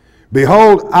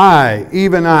 behold, I,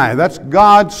 even I, that's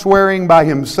God swearing by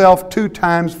himself 2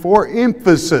 times for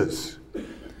emphasis,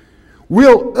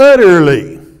 will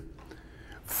utterly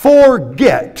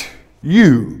forget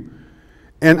you,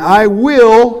 and I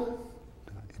will,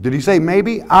 did he say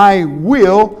maybe? I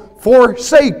will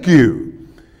forsake you,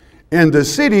 and the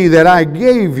city that I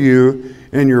gave you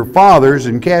and your fathers,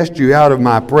 and cast you out of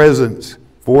my presence.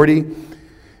 40,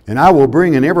 and I will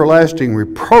bring an everlasting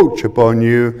reproach upon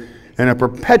you, and a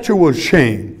perpetual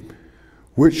shame,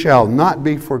 which shall not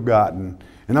be forgotten.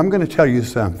 And I'm going to tell you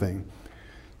something.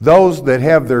 Those that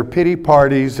have their pity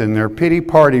parties and their pity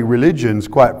party religions,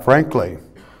 quite frankly,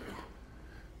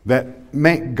 that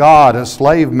make God a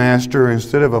slave master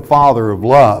instead of a father of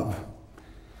love,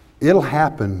 it'll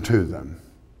happen to them.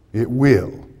 It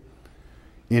will.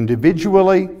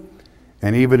 Individually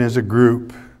and even as a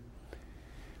group.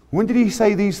 When did he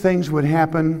say these things would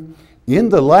happen? In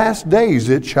the last days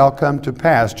it shall come to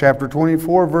pass. Chapter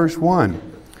 24, verse 1.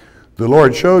 The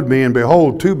Lord showed me, and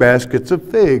behold, 2 baskets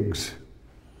of figs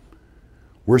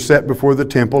were set before the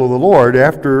temple of the Lord,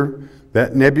 after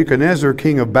that Nebuchadnezzar,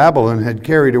 king of Babylon, had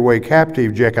carried away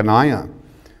captive Jeconiah,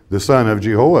 the son of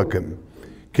Jehoiakim,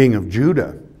 king of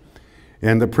Judah,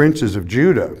 and the princes of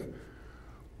Judah,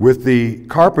 with the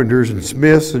carpenters and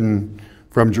smiths and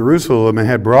from Jerusalem, and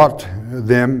had brought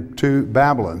them to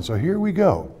Babylon. So here we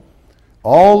go,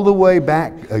 all the way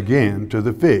back again to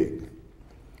the fig.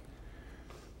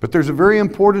 But there's a very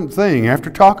important thing. After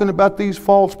talking about these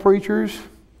false preachers,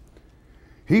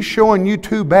 he's showing you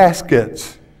 2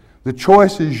 baskets. The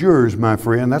choice is yours, my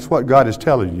friend. That's what God is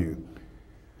telling you.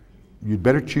 You'd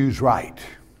better choose right.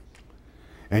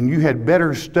 And you had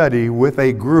better study with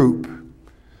a group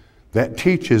that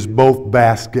teaches both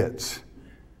baskets.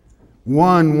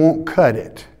 One won't cut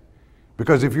it.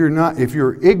 Because if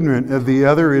you're ignorant of the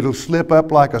other, it'll slip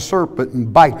up like a serpent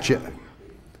and bite you.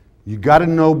 You got to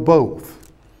know both.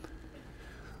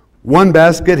 One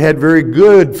basket had very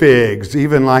good figs,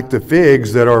 even like the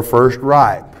figs that are first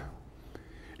ripe.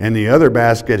 And the other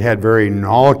basket had very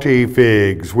naughty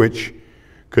figs, which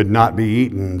could not be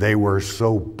eaten. They were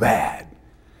so bad.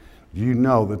 You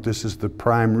know that this is the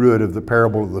prime root of the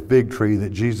parable of the fig tree,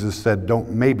 that Jesus said,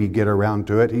 don't maybe get around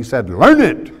to it. He said, learn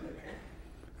it.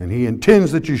 And he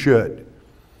intends that you should.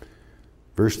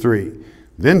 Verse 3,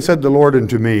 then said the Lord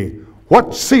unto me,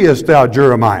 what seest thou,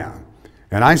 Jeremiah?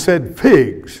 And I said,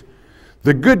 figs.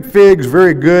 The good figs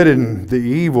very good, and the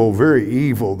evil very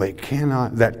evil. That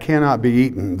cannot be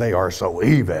eaten. They are so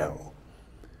evil.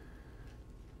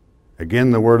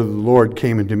 Again the word of the Lord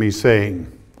came unto me,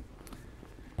 saying,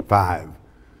 5,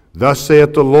 thus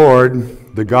saith the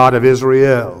Lord, the God of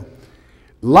Israel,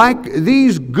 like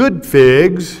these good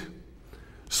figs,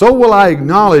 so will I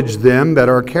acknowledge them that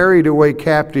are carried away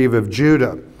captive of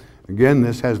Judah. Again,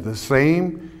 this has the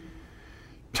same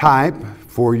type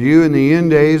for you in the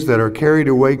end days that are carried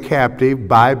away captive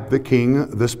by the king,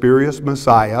 the spurious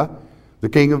Messiah, the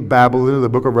king of Babylon of the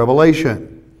book of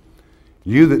Revelation.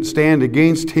 You that stand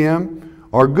against him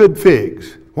are good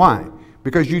figs. Why?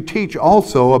 Because you teach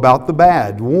also about the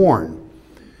bad. Warn,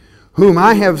 whom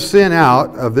I have sent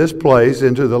out of this place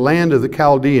into the land of the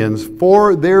Chaldeans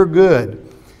for their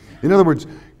good. In other words,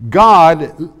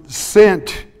 God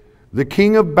sent the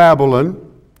king of Babylon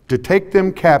to take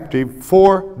them captive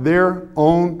for their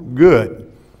own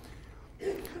good.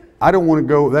 I don't want to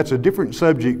go, that's a different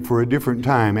subject for a different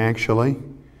time, actually.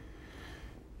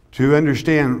 To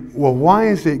understand, well, why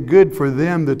is it good for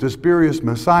them that the spurious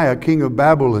Messiah, king of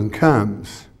Babylon,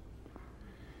 comes?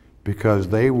 Because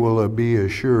they will be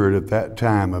assured at that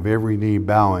time of every knee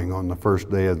bowing on the first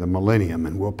day of the millennium,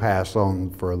 and we'll pass on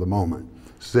for the moment.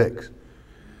 6.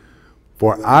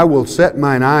 For I will set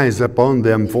mine eyes upon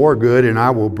them for good, and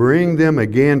I will bring them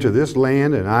again to this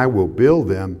land, and I will build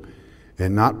them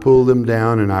and not pull them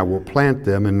down, and I will plant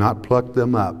them and not pluck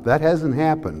them up. That hasn't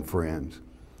happened, friends,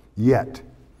 yet.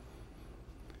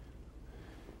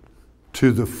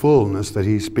 To the fullness that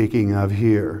he's speaking of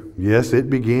here. Yes, it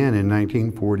began in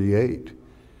 1948,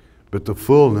 but the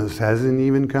fullness hasn't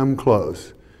even come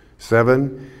close.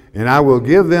 7. And I will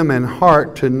give them an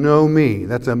heart to know me.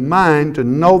 That's a mind to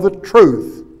know the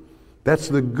truth. That's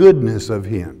the goodness of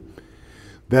him.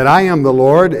 That I am the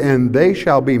Lord, and they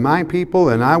shall be my people,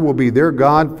 and I will be their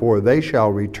God, for they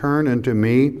shall return unto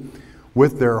me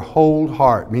with their whole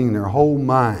heart, meaning their whole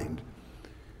mind.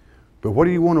 But what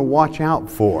do you want to watch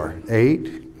out for?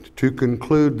 8, to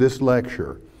conclude this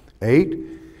lecture. 8,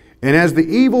 and as the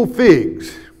evil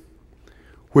figs,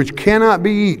 which cannot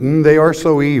be eaten, they are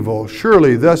so evil.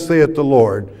 Surely thus saith the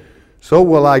Lord, so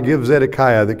will I give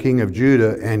Zedekiah the king of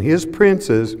Judah and his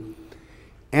princes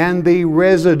and the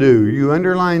residue. You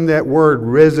underline that word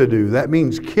residue. That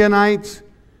means Kenites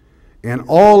and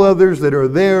all others that are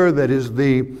there, that is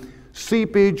the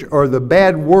seepage or the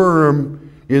bad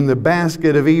worm in the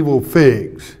basket of evil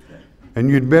figs, and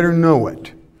you'd better know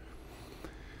it,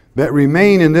 that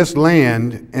remain in this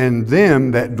land, and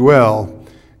them that dwell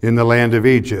in the land of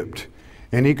Egypt.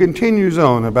 And he continues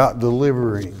on about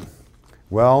delivering.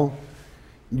 Well,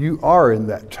 you are in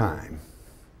that time.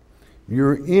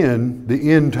 You're in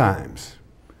the end times.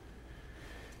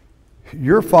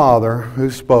 Your Father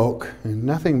who spoke, and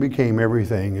nothing became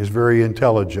everything, is very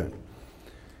intelligent.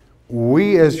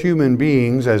 We as human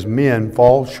beings, as men,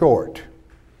 fall short.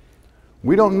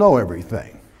 We don't know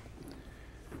everything.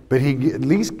 But he at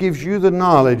least gives you the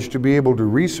knowledge to be able to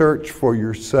research for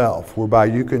yourself, whereby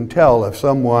you can tell if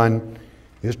someone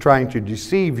is trying to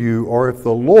deceive you or if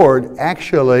the Lord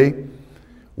actually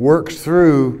works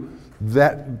through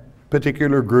that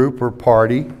particular group or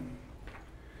party.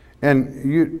 And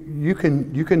you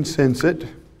can sense it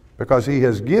because he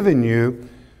has given you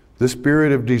the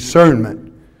spirit of discernment.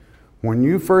 When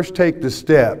you first take the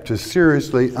step to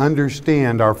seriously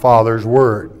understand our Father's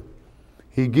Word,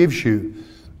 he gives you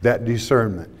that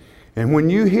discernment. And when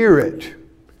you hear it,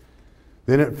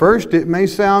 then at first it may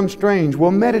sound strange.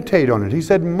 Well, meditate on it. He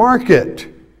said, mark it.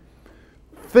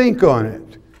 Think on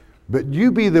it. But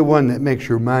you be the one that makes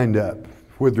your mind up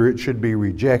whether it should be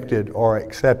rejected or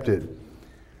accepted.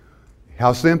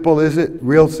 How simple is it?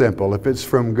 Real simple. If it's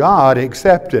from God,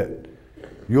 accept it.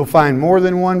 You'll find more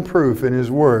than one proof in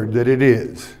His Word that it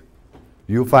is.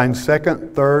 You'll find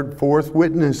second, third, fourth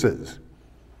witnesses.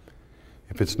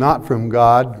 If it's not from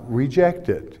God, reject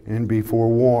it and be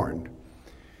forewarned.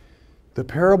 The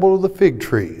parable of the fig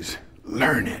trees,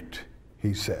 learn it,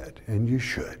 he said, and you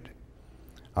should.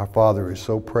 Our Father is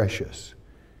so precious.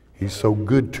 He's so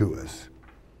good to us.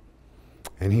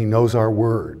 And He knows our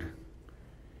word.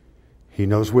 He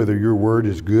knows whether your word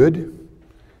is good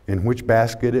and which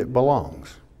basket it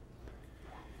belongs.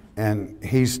 And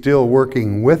He's still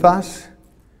working with us,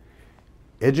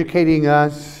 educating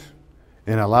us,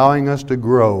 and allowing us to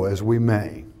grow as we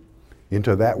may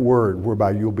into that word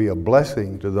whereby you'll be a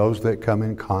blessing to those that come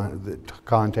in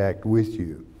contact with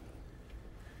you.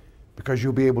 Because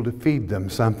you'll be able to feed them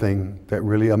something that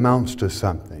really amounts to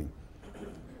something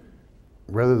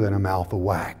rather than a mouth of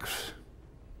wax.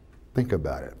 Think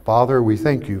about it. Father, we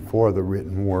thank you for the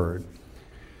written word.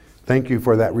 Thank you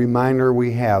for that reminder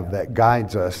we have that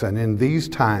guides us. And in these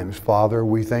times, Father,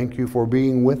 we thank you for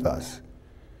being with us.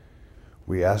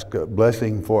 We ask a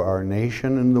blessing for our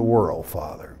nation and the world,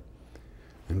 Father.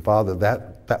 And Father,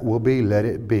 that will be, let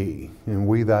it be. And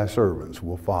we, thy servants,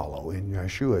 will follow. In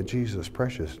Yeshua, Jesus'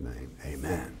 precious name,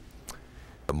 amen.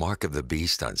 The Mark of the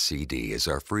Beast on CD is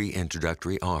our free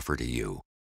introductory offer to you.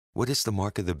 What is the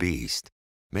Mark of the Beast?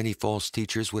 Many false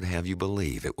teachers would have you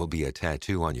believe it will be a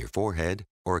tattoo on your forehead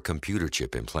or a computer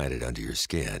chip implanted under your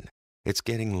skin. It's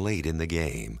getting late in the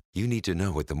game. You need to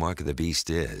know what the Mark of the Beast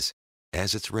is.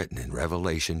 As it's written in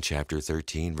Revelation chapter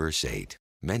 13, verse 8,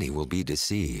 many will be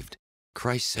deceived.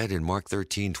 Christ said in Mark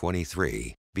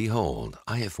 13:23, behold,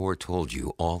 I have foretold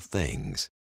you all things.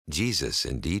 Jesus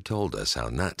indeed told us how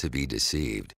not to be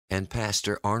deceived, and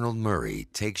Pastor Arnold Murray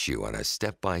takes you on a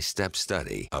step-by-step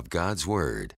study of God's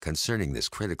Word concerning this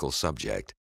critical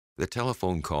subject. The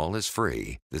telephone call is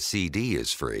free, the CD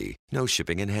is free, no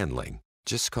shipping and handling.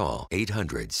 Just call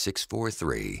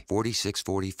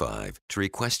 800-643-4645 to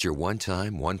request your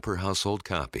one-time, one-per-household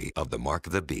copy of The Mark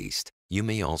of the Beast. You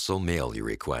may also mail your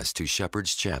request to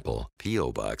Shepherd's Chapel,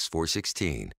 P.O. Box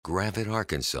 416, Gravette,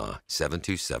 Arkansas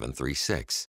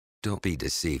 72736. Don't be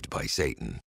deceived by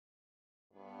Satan.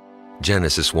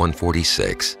 Genesis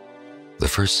 1:46, the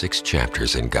first 6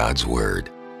 chapters in God's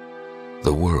Word.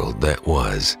 The world that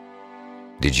was.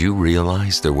 Did you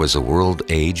realize there was a world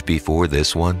age before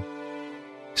this one?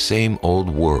 Same old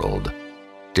world,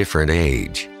 different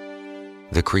age.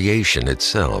 The creation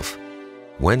itself.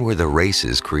 When were the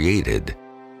races created?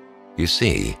 You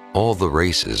see, all the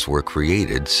races were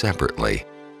created separately,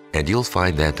 and you'll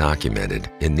find that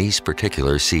documented in these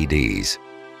particular CDs.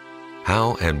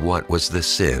 How and what was the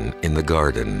sin in the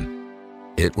garden?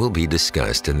 It will be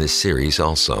discussed in this series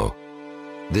also.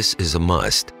 This is a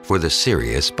must for the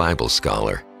serious Bible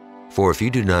scholar, for if you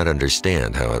do not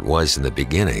understand how it was in the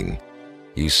beginning,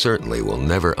 you certainly will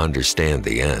never understand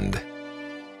the end.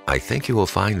 I think you will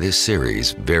find this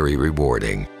series very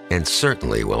rewarding and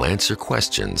certainly will answer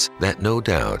questions that no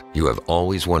doubt you have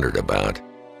always wondered about.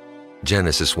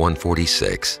 Genesis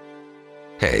 1:46.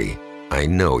 Hey, I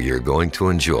know you're going to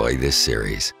enjoy this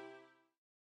series.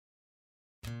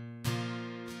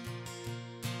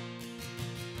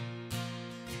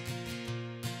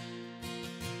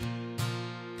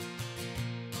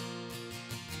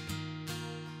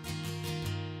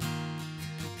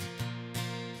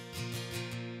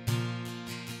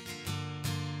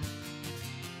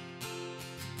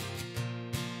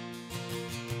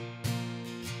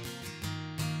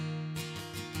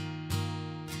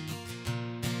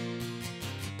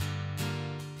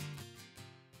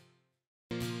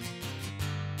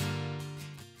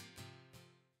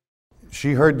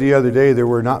 she heard the other day there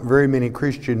were not very many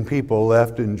Christian people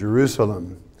left in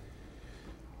Jerusalem.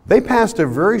 They passed a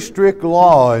very strict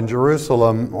law in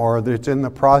Jerusalem, or it's in the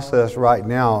process right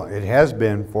now. It has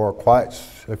been for quite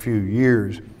a few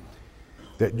years,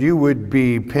 that you would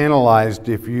be penalized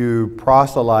if you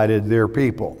proselyted their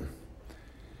people.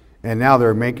 And now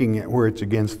they're making it where it's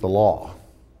against the law.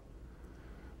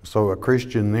 So a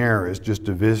Christian there is just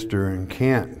a visitor and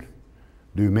can't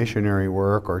do missionary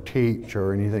work or teach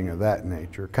or anything of that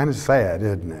nature. Kind of sad,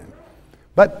 isn't it?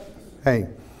 But, hey,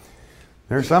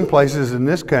 there are some places in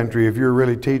this country, if you're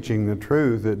really teaching the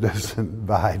truth, it doesn't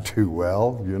buy too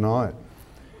well, you know.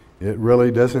 It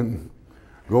really doesn't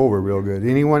go over real good.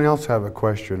 Anyone else have a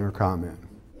question or comment?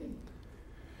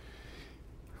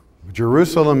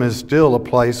 Jerusalem is still a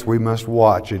place we must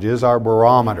watch. It is our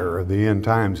barometer of the end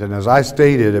times. And as I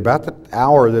stated, about the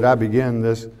hour that I began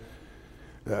this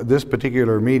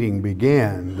particular meeting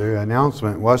began, the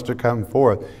announcement was to come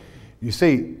forth. You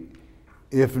see,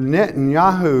 if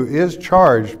Netanyahu is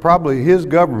charged, probably his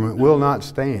government will not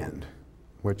stand,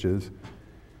 which is,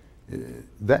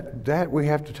 that we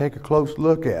have to take a close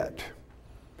look at.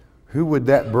 Who would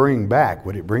that bring back?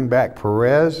 Would it bring back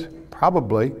Perez?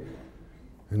 Probably.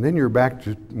 And then you're back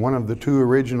to one of the two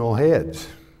original heads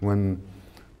when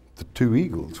the two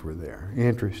eagles were there.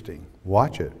 Interesting.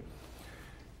 Watch it.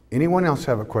 Anyone else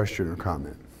have a question or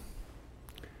comment?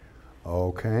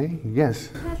 Okay. Yes.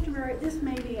 Pastor Murray, this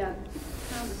may be a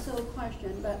kind of a silly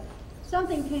question, but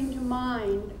something came to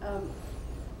mind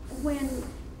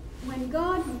when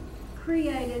God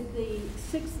created the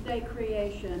sixth-day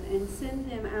creation and sent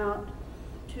them out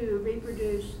to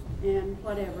reproduce and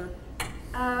whatever.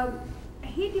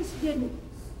 He just didn't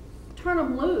turn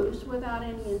them loose without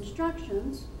any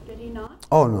instructions, did he not?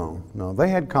 Oh, no. They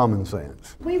had common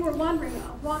sense. We were wondering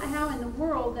how in the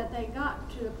world that they got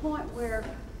to the point where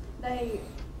they,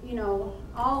 you know,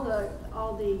 all the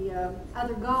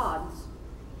other gods.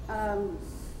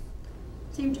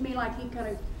 Seemed to me like he could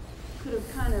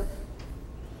have kind of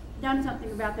done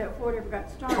something about that before it ever got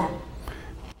started.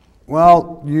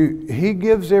 Well, he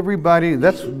gives everybody,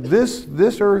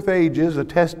 this earth age is a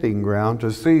testing ground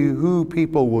to see who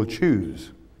people will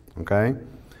choose, okay?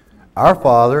 Our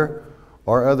Father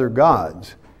or other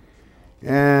gods.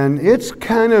 And it's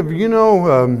kind of, you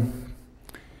know,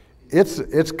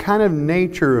 it's kind of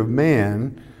nature of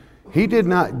man. He did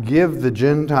not give the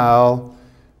Gentile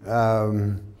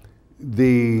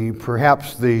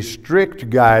perhaps the strict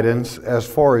guidance as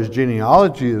far as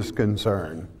genealogy is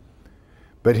concerned.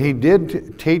 But he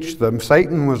did teach them.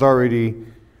 Satan was already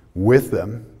with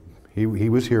them. He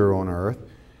was here on earth.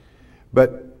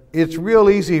 But it's real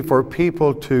easy for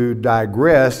people to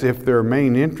digress if their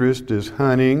main interest is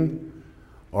hunting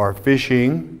or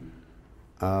fishing,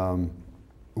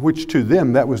 which to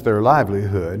them, that was their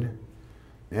livelihood.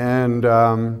 And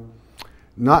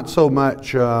not so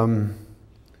much the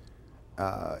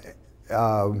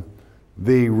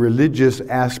religious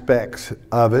aspects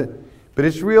of it. But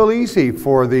it's real easy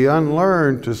for the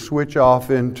unlearned to switch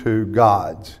off into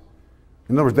gods.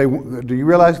 In other words, do you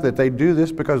realize that they do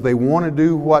this because they want to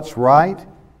do what's right?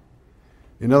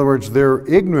 In other words, they're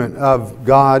ignorant of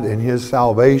God and His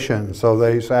salvation. So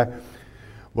they say,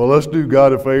 well, let's do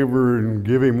God a favor and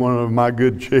give Him one of my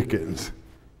good chickens,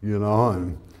 you know,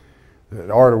 and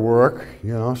it ought to work,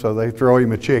 you know, so they throw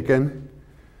Him a chicken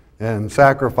and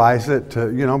sacrifice it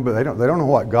to, you know, but they don't know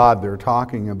what God they're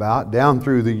talking about. Down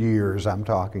through the years I'm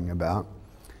talking about.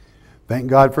 Thank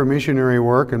God for missionary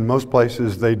work, in most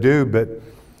places they do, but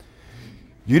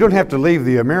you don't have to leave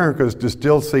the Americas to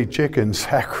still see chickens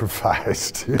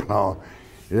sacrificed, you know.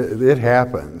 It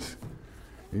happens.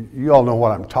 You all know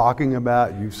what I'm talking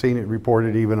about. You've seen it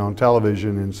reported even on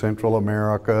television in Central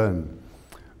America and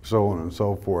so on and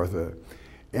so forth.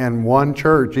 And one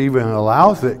church even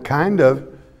allows it kind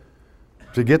of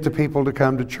to get the people to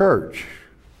come to church.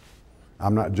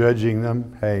 I'm not judging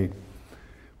them. Hey,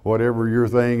 whatever your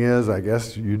thing is, I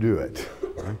guess you do it.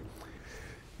 Right?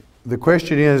 The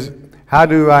question is,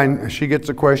 she gets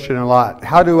a question a lot,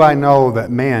 how do I know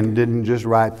that man didn't just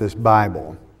write this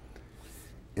Bible?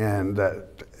 And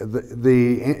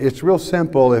it's real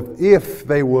simple if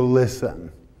they will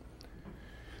listen.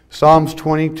 Psalms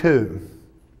 22,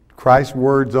 Christ's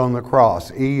words on the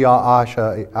cross. Eli,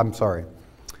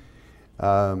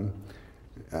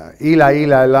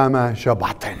 Eli, lama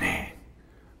sabachthani.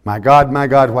 My God,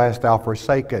 why hast thou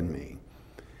forsaken me?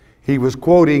 He was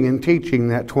quoting and teaching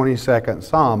that 22nd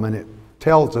Psalm, and it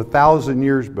tells 1,000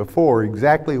 years before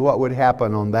exactly what would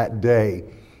happen on that day,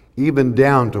 even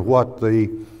down to what the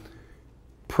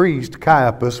priest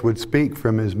Caiaphas would speak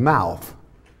from his mouth.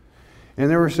 And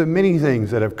there were so many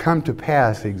things that have come to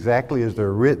pass exactly as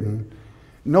they're written.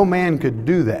 No man could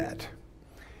do that.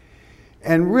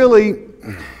 And really,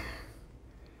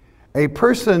 a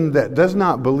person that does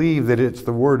not believe that it's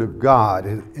the Word of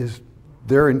God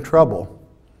they're in trouble.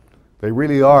 They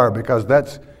really are, because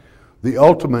that's the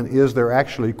ultimate is they're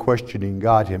actually questioning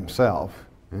God Himself.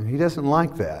 And He doesn't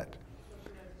like that.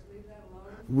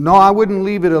 No, I wouldn't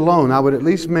leave it alone. I would at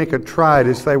least make a try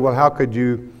to say, well, how could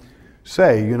you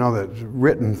say, that's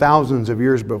written thousands of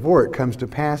years before it comes to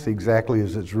pass exactly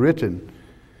as it's written.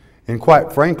 And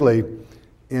quite frankly,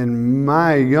 in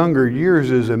my younger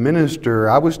years as a minister,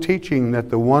 I was teaching that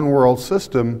the one world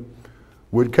system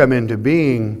would come into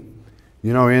being,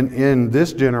 in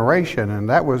this generation, and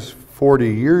that was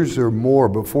 40 years or more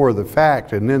before the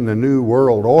fact, and then the New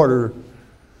World Order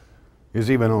is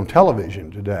even on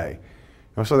television today.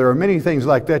 So there are many things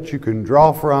like that you can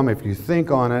draw from if you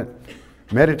think on it,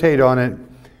 meditate on it,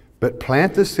 but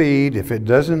plant the seed. If it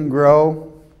doesn't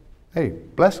grow, hey,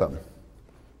 bless them.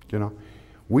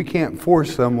 We can't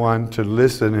force someone to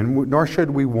listen, and nor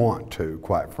should we want to,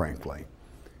 quite frankly.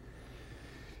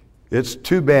 It's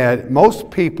too bad. Most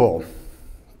people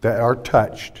that are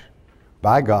touched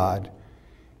by God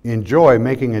enjoy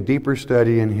making a deeper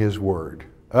study in His Word.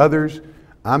 Others,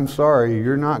 I'm sorry,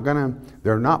 they're not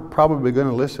probably going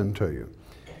to listen to you.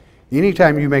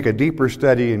 Anytime you make a deeper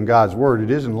study in God's Word,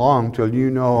 it isn't long till you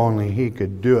know only He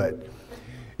could do it.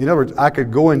 In other words, I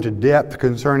could go into depth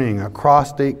concerning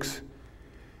acrostics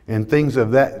and things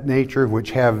of that nature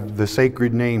which have the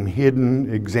sacred name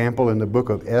hidden, example in the book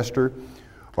of Esther,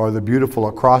 or the beautiful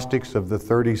acrostics of the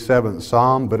 37th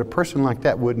Psalm, but a person like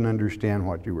that wouldn't understand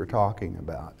what you were talking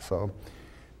about. So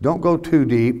don't go too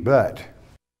deep, but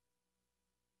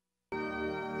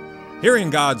hearing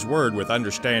God's Word with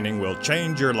understanding will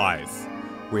change your life.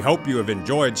 We hope you have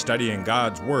enjoyed studying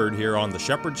God's Word here on the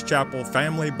Shepherd's Chapel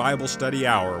Family Bible Study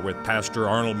Hour with Pastor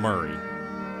Arnold Murray.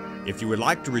 If you would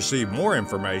like to receive more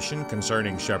information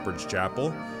concerning Shepherd's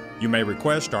Chapel, you may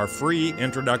request our free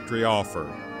introductory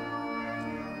offer.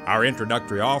 Our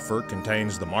introductory offer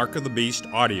contains the Mark of the Beast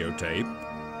audio tape,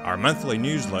 our monthly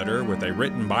newsletter with a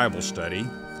written Bible study,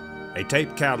 a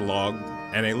tape catalog,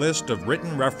 and a list of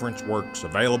written reference works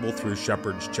available through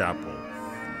Shepherd's Chapel.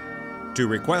 To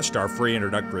request our free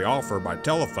introductory offer by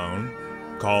telephone,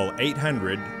 call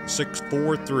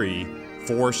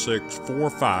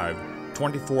 800-643-4645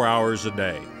 24 hours a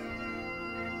day.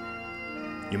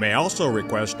 You may also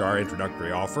request our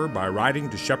introductory offer by writing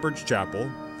to Shepherd's Chapel,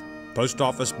 Post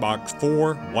Office Box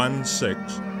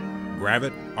 416,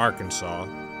 Gravette, Arkansas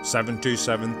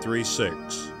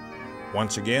 72736.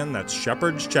 Once again, that's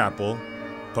Shepherd's Chapel,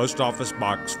 Post Office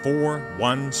Box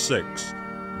 416,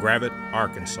 Gravette,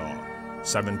 Arkansas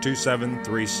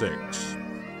 72736.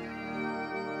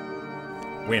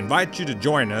 We invite you to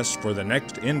join us for the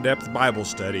next in-depth Bible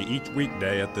study each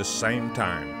weekday at this same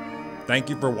time. Thank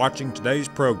you for watching today's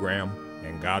program,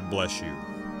 and God bless you.